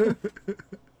 Yeah.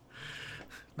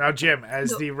 Now, Jim,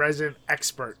 as the resident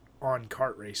expert on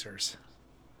kart racers.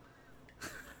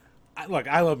 look,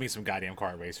 I love me some goddamn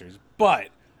kart racers, but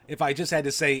if I just had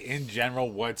to say in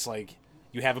general what's like,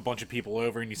 you have a bunch of people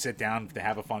over and you sit down to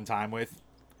have a fun time with,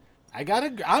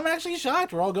 I'm actually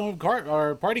shocked we're all going kart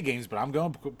or party games, but I'm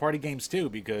going party games too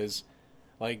because,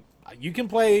 like, you can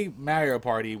play Mario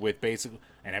Party with basically,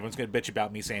 and everyone's gonna bitch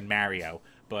about me saying Mario,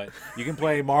 but you can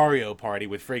play Mario Party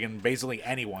with friggin' basically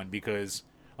anyone because,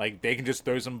 like, they can just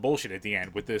throw some bullshit at the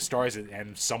end with the stars,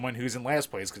 and someone who's in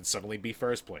last place could suddenly be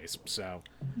first place. So,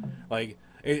 like,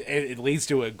 it leads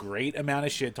to a great amount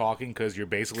of shit talking because you're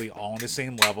basically all on the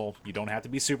same level. You don't have to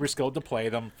be super skilled to play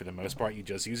them. For the most part, you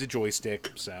just use a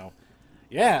joystick. So,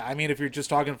 yeah, I mean, if you're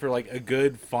just talking for, like, a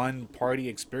good, fun party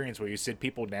experience where you sit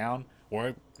people down,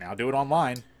 or now do it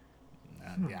online,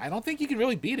 I don't think you can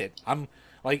really beat it.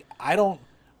 I don't,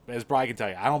 as Brian can tell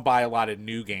you, I don't buy a lot of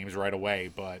new games right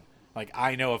away, but, like,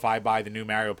 I know if I buy the new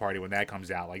Mario Party when that comes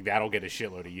out, like, that'll get a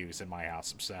shitload of use in my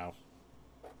house, so.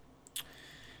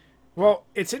 Well,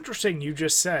 it's interesting you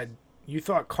just said you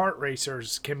thought kart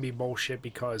racers can be bullshit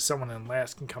because someone in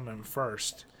last can come in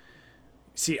first.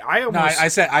 See, I almost... No,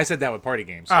 I said that with party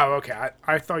games. Oh, okay.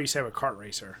 I thought you said with kart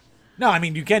racer. No, I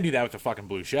mean, you can do that with the fucking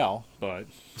blue shell, but...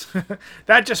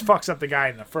 That just fucks up the guy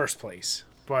in the first place.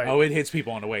 But oh, it hits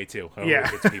people on the way, too. Yeah.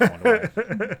 It hits people on the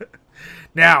way.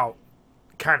 Now,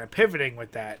 kind of pivoting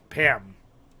with that, Pam,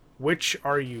 which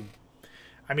are you...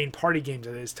 I mean, party games,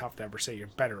 it is tough to ever say you're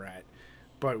better at.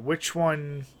 But which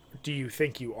one do you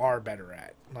think you are better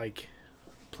at? Like,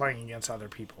 playing against other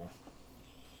people?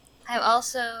 I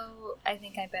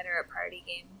think I'm better at party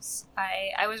games.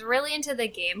 I was really into the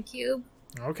GameCube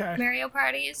Mario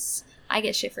parties. I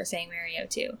get shit for saying Mario,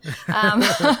 too.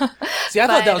 See, I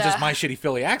thought that was just my shitty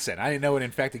Philly accent. I didn't know it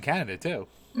infected Canada, too.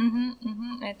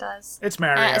 It does. It's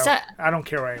Mario. I don't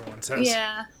care what anyone says.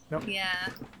 Yeah. Nope. Yeah.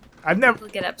 I've never... People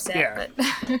get upset, Yeah.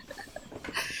 but...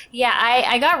 Yeah,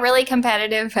 I got really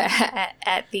competitive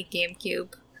at the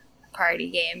GameCube party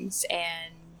games,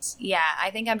 and yeah,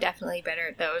 I think I'm definitely better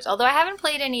at those. Although I haven't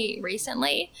played any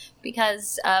recently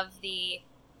because of the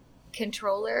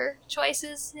controller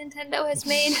choices Nintendo has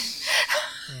made.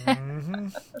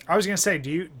 I was gonna say,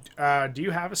 do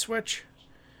you have a Switch?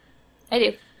 I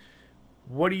do.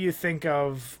 What do you think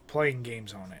of playing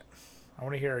games on it? I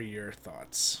want to hear your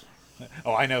thoughts.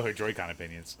 Oh, I know her Joy-Con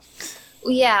opinions.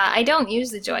 Yeah, I don't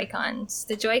use the Joy-Cons.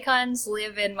 The Joy-Cons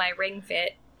live in my Ring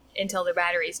Fit until their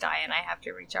batteries die and I have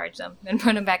to recharge them and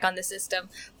put them back on the system.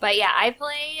 But yeah, I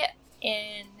play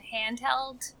in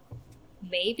handheld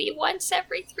maybe once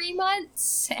every 3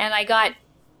 months. And I got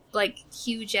like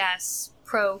huge ass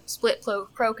pro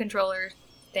controller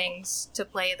things to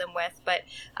play them with. But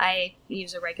I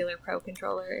use a regular pro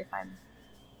controller if I'm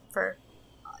for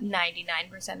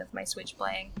 99% of my Switch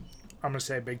playing. I'm going to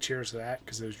say a big cheers to that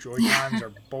because those Joy-Cons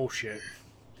are bullshit.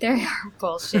 They are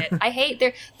bullshit. I hate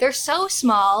they're so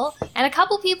small, and a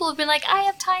couple people have been like, I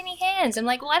have tiny hands. I'm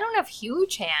like, well, I don't have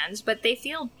huge hands, but they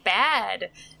feel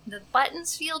bad. The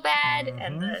buttons feel bad,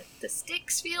 and the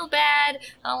sticks feel bad.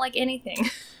 I don't like anything.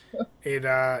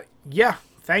 Yeah,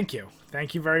 thank you.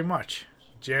 Thank you very much.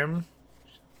 Jim,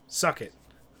 suck it.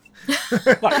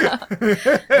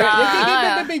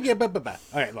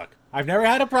 Alright, look. I've never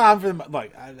had a problem for them.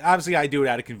 Like, obviously, I do it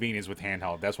out of convenience with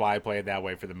handheld. That's why I play it that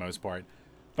way for the most part.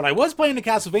 But I was playing the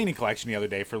Castlevania collection the other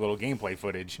day for a little gameplay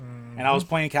footage, and I was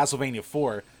playing Castlevania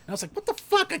 4, and I was like, "What the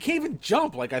fuck? I can't even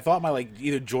jump!" Like, I thought my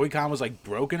either Joy-Con was like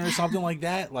broken or something like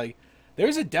that. Like,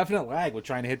 there's a definite lag with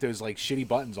trying to hit those like shitty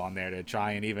buttons on there to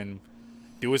try and even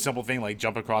do a simple thing like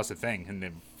jump across the thing in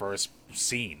the first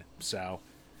scene. So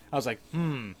I was like,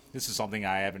 this is something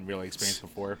I haven't really experienced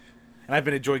before. And I've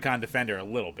been a Joy-Con defender a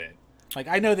little bit. Like,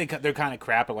 I know they're kind of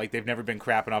crap, but, like, they've never been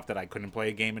crap enough that I couldn't play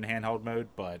a game in handheld mode,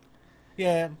 but,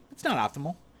 yeah, it's not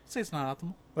optimal. I'd say it's not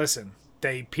optimal. Listen,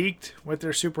 they peaked with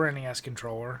their Super NES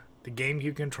controller. The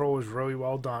GameCube controller was really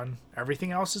well done.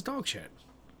 Everything else is dog shit.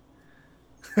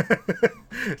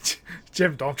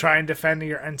 Jim, don't try and defend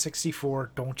your N64.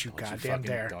 Don't you goddamn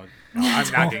dare. No,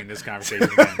 I'm not getting this conversation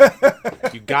again.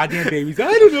 You goddamn babies.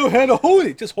 I don't know how to hold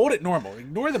it. Just hold it normal.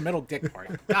 Ignore the middle dick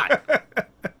part. God.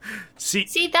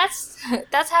 See, that's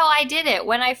how I did it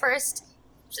when I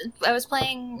was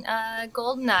playing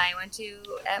GoldenEye. Went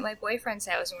at my boyfriend's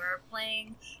house and we were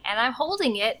playing, and I'm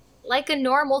holding it like a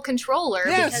normal controller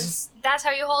because that's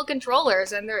how you hold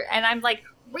controllers. And I'm like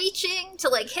reaching to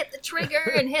like hit the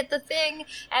trigger and hit the thing,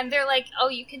 and they're like, "Oh,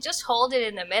 you can just hold it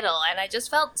in the middle." And I just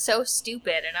felt so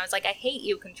stupid, and I was like, "I hate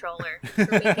you, controller, for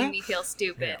making me feel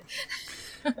stupid."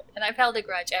 Yeah. And I've held a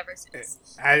grudge ever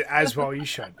since. As well, you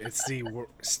should. It's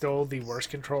still the worst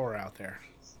controller out there.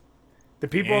 The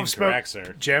people have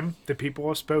spoken. Jim, the people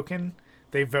have spoken.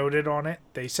 They voted on it.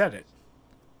 They said it.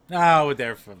 No,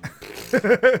 they're from.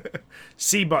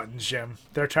 C buttons, Jim.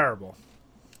 They're terrible.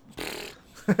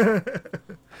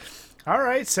 All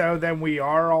right, so then we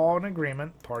are all in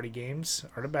agreement. Party games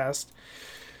are the best.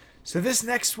 So this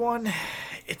next one,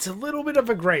 it's a little bit of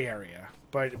a gray area,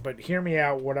 but hear me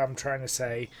out what I'm trying to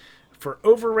say. For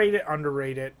overrated,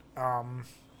 underrated,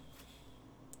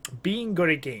 being good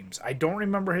at games. I don't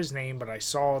remember his name, but I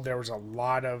saw there was a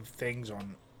lot of things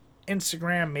on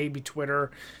Instagram, maybe Twitter.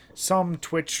 Some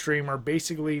Twitch streamer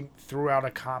basically threw out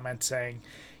a comment saying,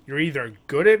 you're either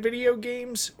good at video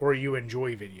games or you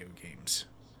enjoy video games.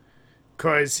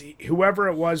 Because whoever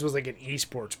it was like an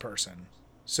esports person.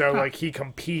 So, like, he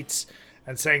competes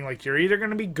and saying, like, you're either going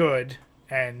to be good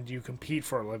and you compete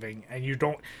for a living and you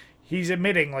don't... He's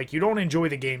admitting, like, you don't enjoy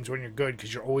the games when you're good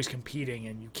because you're always competing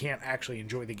and you can't actually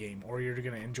enjoy the game, or you're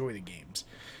going to enjoy the games.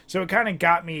 So it kind of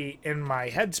got me in my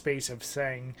headspace of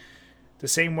saying, the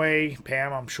same way,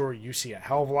 Pam, I'm sure you see a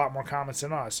hell of a lot more comments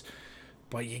than us,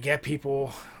 but you get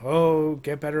people, oh,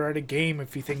 get better at a game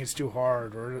if you think it's too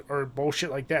hard, or bullshit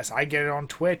like this. I get it on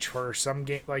Twitch for some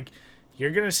game, like,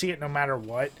 you're going to see it no matter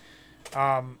what.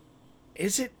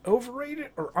 Is it overrated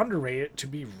or underrated to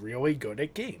be really good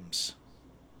at games?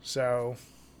 So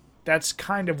that's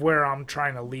kind of where I'm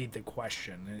trying to lead the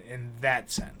question in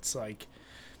that sense. Like,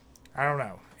 I don't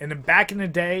know. Back in the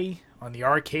day on the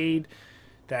arcade,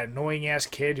 that annoying ass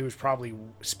kid who's probably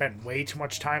spent way too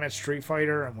much time at Street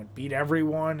Fighter and would beat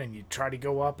everyone, and you try to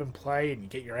go up and play and you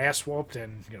get your ass whooped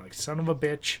and you're like, son of a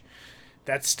bitch.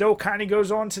 That still kind of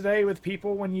goes on today with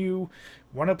people when you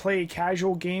want to play a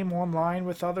casual game online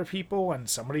with other people and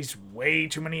somebody's way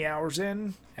too many hours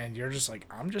in and you're just like,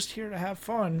 I'm just here to have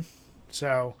fun.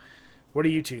 So, what do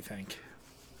you two think?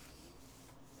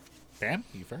 Bam,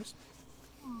 you first.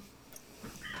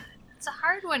 It's a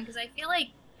hard one because I feel like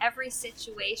every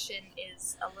situation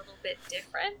is a little bit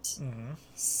different. Mm-hmm.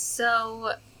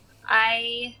 So,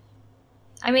 I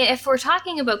mean, if we're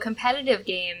talking about competitive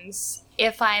games,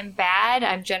 if I'm bad,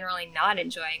 I'm generally not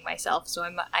enjoying myself. So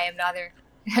I am neither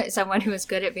someone who is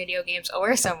good at video games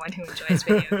or someone who enjoys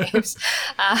video games.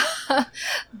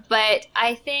 But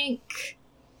I think,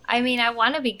 I mean, I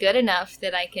want to be good enough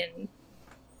that I can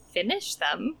finish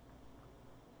them.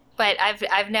 But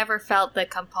I've never felt the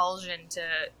compulsion to,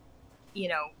 you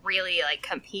know, really like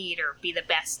compete or be the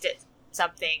best at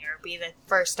something or be the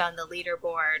first on the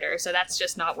leaderboard, or so that's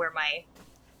just not where my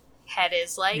head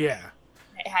is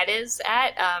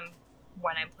at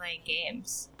when I'm playing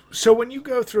games. So when you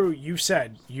go through, you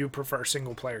said you prefer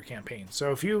single player campaigns.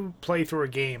 So if you play through a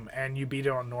game and you beat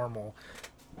it on normal,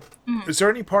 is there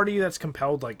any part of you that's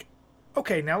compelled, like,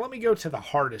 okay, now let me go to the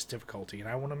hardest difficulty and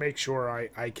I want to make sure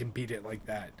I can beat it like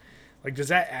that? Like, does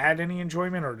that add any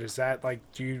enjoyment, or does that, like,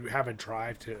 do you have a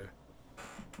drive to...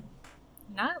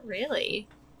 Not really.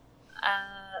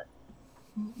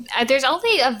 There's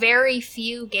only a very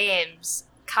few games.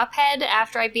 Cuphead,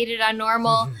 after I beat it on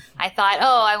normal, I thought,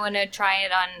 oh, I want to try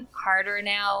it on harder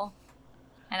now.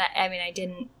 And I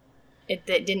mean, it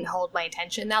didn't hold my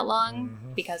attention that long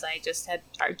because I just had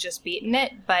just beaten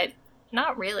it, but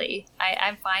not really.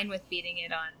 I'm fine with beating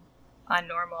it on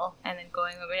normal and then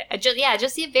going over it.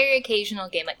 Just the very occasional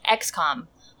game, like XCOM.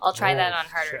 I'll try that on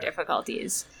harder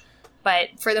difficulties.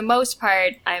 But for the most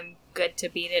part, I'm good to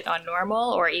beat it on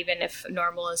normal, or even if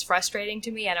normal is frustrating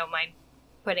to me, I don't mind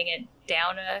putting it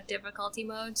down a difficulty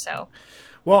mode. So,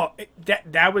 well,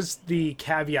 that was the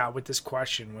caveat with this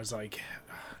question, was like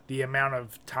the amount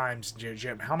of times,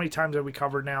 Jim, how many times have we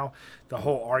covered now the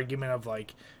whole argument of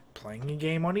like playing a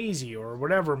game on easy or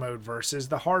whatever mode versus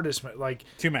the hardest mode? Like,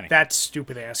 too many. That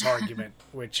stupid ass argument,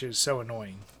 which is so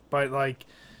annoying. But like,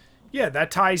 yeah,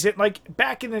 that ties it. Like,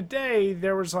 back in the day,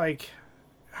 there was like,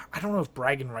 I don't know if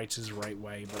bragging rights is the right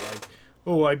way, but like,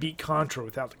 oh, I beat Contra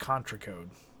without the Contra code.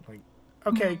 Like,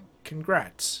 okay,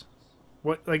 congrats.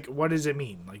 What does it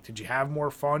mean? Like, did you have more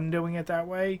fun doing it that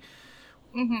way?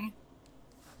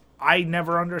 I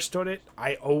never understood it.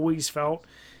 I always felt,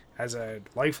 as a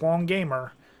lifelong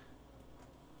gamer,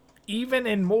 even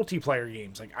in multiplayer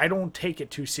games, like, I don't take it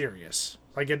too serious.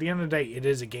 Like, at the end of the day, it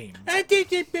is a game.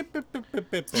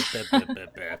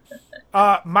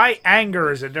 My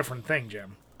anger is a different thing,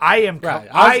 Jim. I am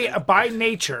by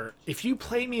nature, if you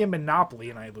play me in Monopoly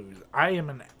and I lose, I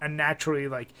am a naturally,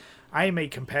 like, I am a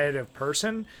competitive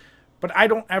person, but I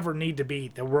don't ever need to be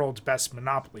the world's best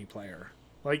Monopoly player.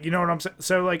 Like, you know what I'm saying?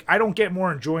 So, like, I don't get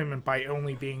more enjoyment by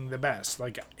only being the best.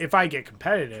 Like, if I get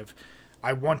competitive,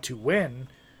 I want to win,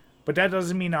 but that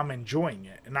doesn't mean I'm enjoying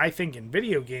it. And I think in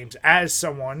video games, as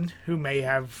someone who may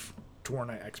have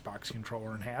torn an Xbox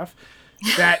controller in half,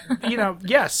 that, you know,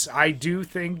 yes, I do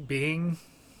think being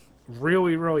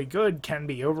really, really good can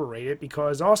be overrated,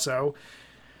 because also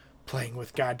playing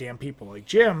with goddamn people like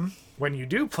Jim. When you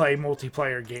do play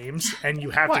multiplayer games and you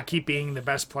have to keep being the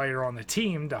best player on the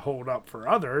team to hold up for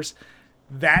others,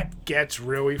 that gets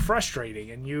really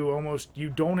frustrating, and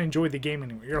you don't enjoy the game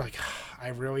anymore. You're like, I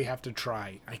really have to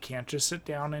try. I can't just sit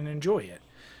down and enjoy it.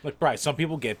 Look, Bryce, some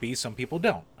people get B, some people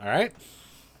don't. All right?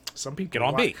 Some people Get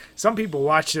on B. Some people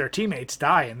watch their teammates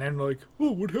die and then like,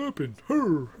 oh, what happened?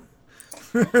 Her.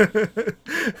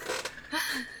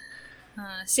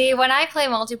 See, when I play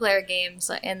multiplayer games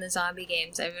in the zombie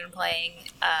games I've been playing,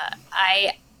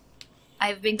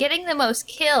 I've been getting the most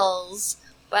kills,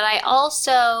 but I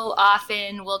also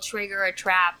often will trigger a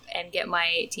trap and get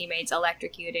my teammates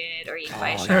electrocuted or eaten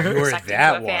by a shark or you're sucked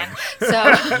that into a fan. one.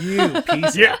 So You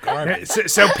piece of garbage.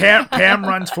 So Pam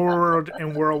runs forward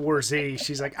in World War Z.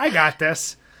 She's like, I got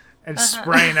this. And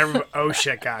spraying everybody. Oh,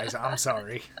 shit, guys. I'm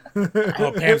sorry.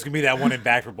 Oh, Pam's gonna be that one in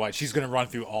Back 4 Blood. She's gonna run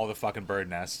through all the fucking bird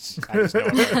nests. I just know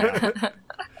it right now.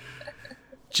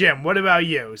 Jim, what about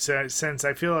you? So, since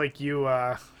I feel like you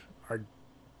are...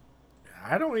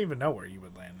 I don't even know where you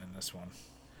would land in this one.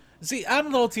 See, I'm a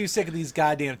little too sick of these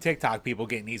goddamn TikTok people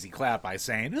getting easy clap by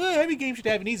saying, every game should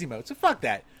have an easy mode. So fuck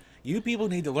that. You people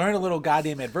need to learn a little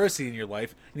goddamn adversity in your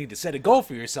life. You need to set a goal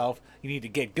for yourself. You need to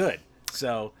get good.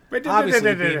 So,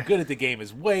 obviously, being good at the game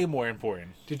is way more important.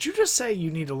 Did you just say you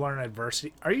need to learn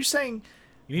adversity? Are you saying...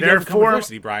 You need to overcome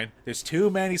adversity, Brian. There's too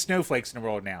many snowflakes in the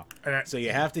world now. So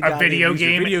you have to a video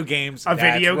game. Video games. A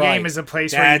video game is a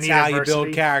place where you need adversity. That's how you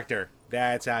build character.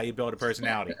 That's how you build a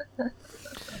personality.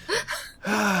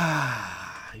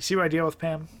 You see what I deal with,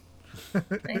 Pam?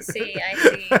 I see.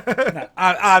 No,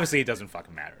 obviously, it doesn't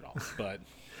fucking matter at all. But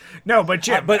no, but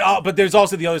Jim, but there's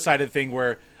also the other side of the thing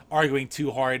where arguing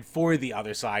too hard for the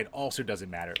other side also doesn't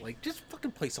matter. Like, just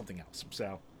fucking play something else.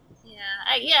 So.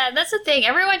 Yeah, that's the thing.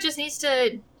 Everyone just needs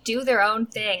to do their own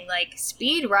thing. Like,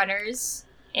 speedrunners,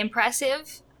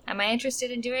 impressive. Am I interested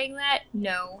in doing that?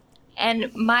 No.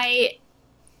 And my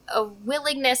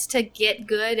willingness to get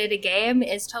good at a game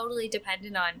is totally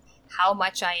dependent on how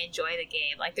much I enjoy the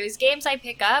game. Like, there's games I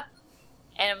pick up,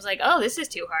 and I was like, oh, this is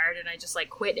too hard, and I just,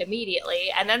 like, quit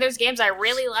immediately. And then there's games I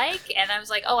really like, and I was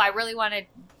like, oh, I really want to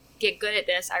get good at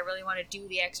this. I really want to do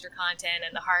the extra content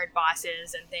and the hard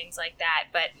bosses and things like that.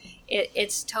 But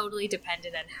it's totally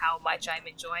dependent on how much I'm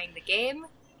enjoying the game.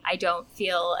 I don't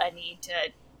feel a need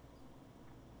to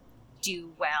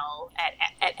do well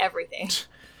at everything.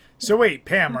 So wait,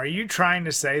 Pam, are you trying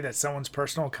to say that someone's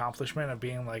personal accomplishment of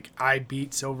being like, I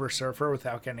beat Silver Surfer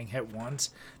without getting hit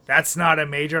once, that's not a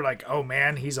major, like, oh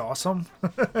man, he's awesome?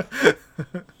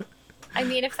 I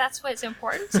mean, if that's what's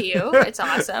important to you, it's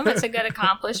awesome. It's a good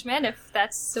accomplishment. If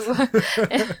that's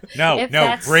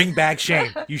no, bring back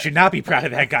shame. You should not be proud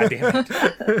of that,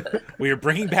 goddammit. We are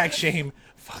bringing back shame.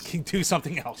 Fucking do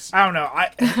something else. I don't know. I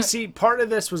see. Part of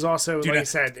this was also, I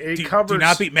said, it covers. Do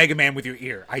not beat Mega Man with your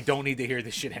ear. I don't need to hear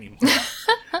this shit anymore.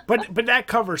 But that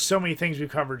covers so many things we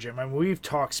covered, Jim. I mean, we've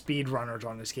talked speedrunners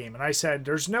on this game, and I said,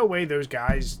 there's no way those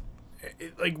guys,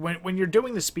 like when you're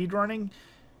doing the speedrunning,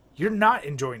 you're not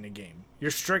enjoying the game.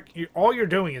 All you're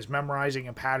doing is memorizing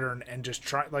a pattern and just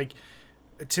try. Like,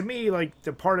 to me, like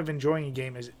the part of enjoying a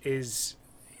game is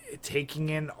taking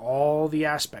in all the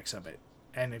aspects of it.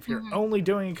 And if you're only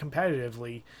doing it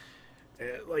competitively,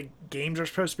 like games are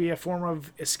supposed to be a form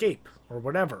of escape or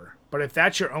whatever. But if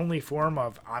that's your only form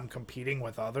of I'm competing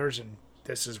with others and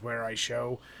this is where I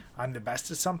show I'm the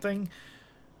best at something,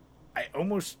 I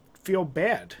almost feel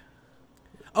bad.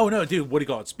 Oh, no, dude, what do you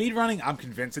call it? Speedrunning, I'm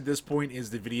convinced at this point, is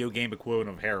the video game equivalent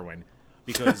of heroin.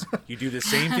 Because you do the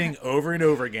same thing over and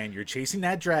over again. You're chasing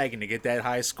that dragon to get that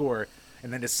high score.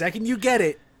 And then the second you get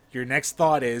it, your next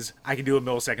thought is, I can do a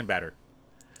millisecond better.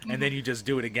 And then you just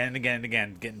do it again and again and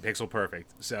again, getting pixel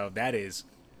perfect. So that is...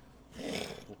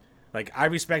 Like, I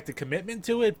respect the commitment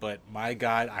to it, but my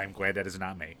God, I'm glad that is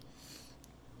not me.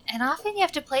 And often you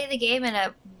have to play the game in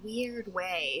a weird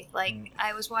way. Like,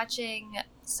 I was watching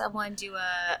someone do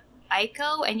a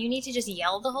Ico, and you need to just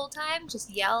yell the whole time.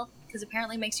 Just yell, because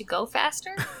apparently it makes you go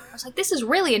faster. I was like, this is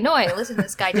really annoying. Listen to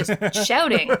this guy just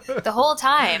shouting the whole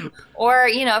time. Or,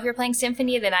 you know, if you're playing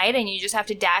Symphony of the Night and you just have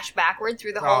to dash backward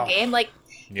through the whole game, like,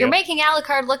 you're making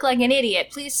Alucard look like an idiot.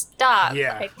 Please stop.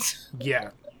 Yeah. Like, yeah.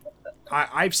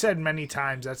 I've said many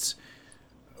times that's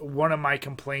one of my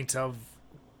complaints of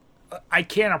I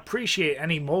can't appreciate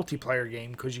any multiplayer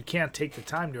game because you can't take the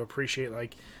time to appreciate,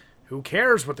 like, who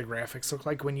cares what the graphics look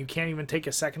like when you can't even take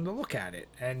a second to look at it,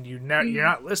 and you're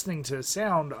not listening to the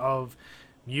sound of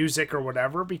music or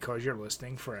whatever because you're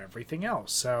listening for everything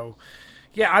else. So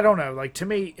yeah, I don't know, like, to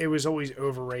me it was always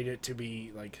overrated to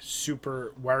be like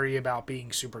super worry about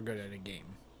being super good at a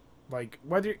game. Like,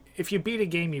 if you beat a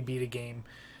game, you beat a game.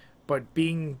 but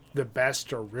being the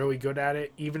best or really good at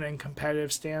it, even in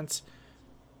competitive stance,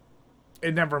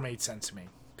 it never made sense to me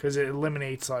because it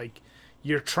eliminates like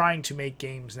you're trying to make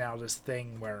games now this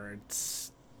thing where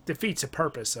it's defeats the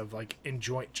purpose of like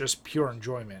just pure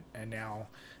enjoyment, and now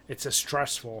it's a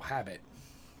stressful habit.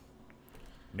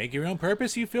 Make your own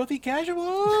purpose, you filthy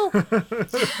casual.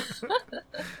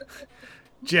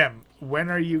 Jim, when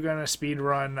are you gonna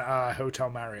speedrun Hotel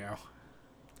Mario?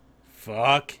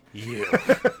 Fuck you.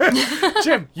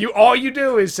 Jim, all you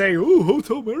do is say, "Ooh,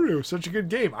 Hotel Mario, such a good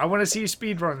game." I want to see you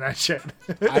speedrun that shit.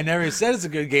 I never said it's a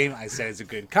good game. I said it's a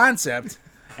good concept,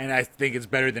 and I think it's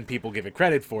better than people give it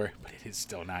credit for, but it is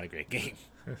still not a great game.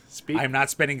 I'm not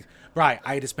spending... Bri,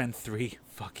 I had to spend 3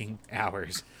 fucking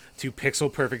hours to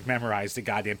pixel perfect memorize the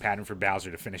goddamn pattern for Bowser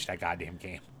to finish that goddamn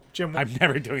game. Jim, I'm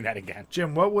never doing that again.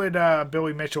 Jim, what would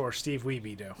Billy Mitchell or Steve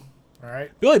Wiebe do? All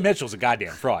right. Billy Mitchell's a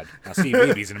goddamn fraud. Now, Steve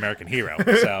Weeby's an American hero,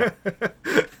 so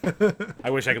I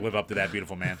wish I could live up to that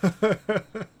beautiful man.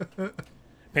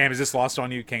 Pam, is this lost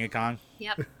on you, King of Kong?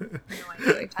 Yep. No idea what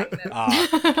you're talking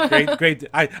about. Great.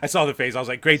 I saw the face. I was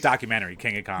like, great documentary,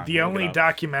 King of Kong. The only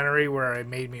documentary where it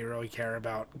made me really care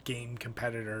about game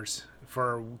competitors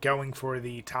for going for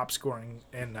the top scoring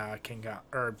in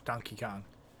Donkey Kong.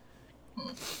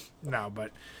 No,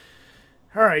 but...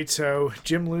 All right, so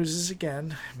Jim loses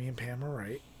again. Me and Pam are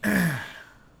right.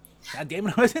 God damn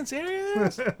it, I wasn't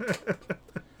serious.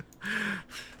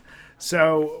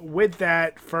 So with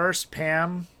that, first,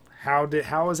 Pam, how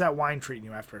is that wine treating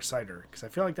you after a cider? Because I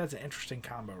feel like that's an interesting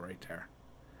combo right there.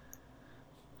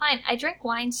 Fine. I drink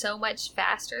wine so much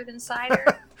faster than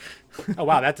cider. Oh,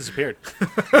 wow, that disappeared.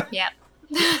 Yep.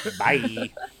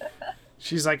 Bye.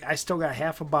 She's like, I still got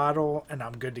half a bottle, and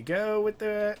I'm good to go with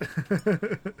that.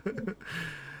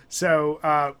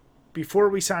 So, before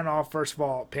we sign off, first of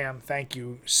all, Pam, thank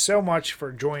you so much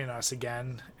for joining us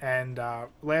again. And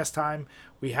last time,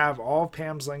 we have all of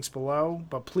Pam's links below,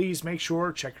 but please make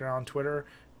sure, check her out on Twitter,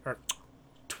 or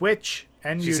Twitch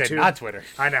and YouTube. She said not Twitter.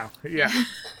 I know, yeah.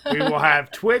 We will have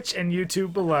Twitch and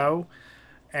YouTube below.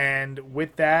 And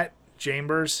with that,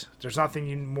 Chambers, there's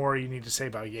nothing more you need to say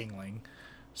about Yingling.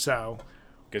 So,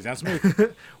 goes down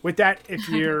smooth. With that, if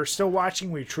you're still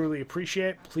watching, we truly appreciate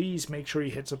it. Please make sure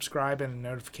you hit subscribe and the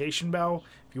notification bell.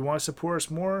 If you want to support us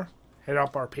more, hit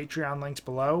up our Patreon links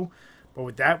below. But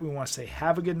with that, we want to say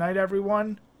have a good night,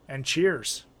 everyone, and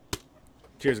cheers.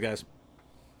 Cheers, guys.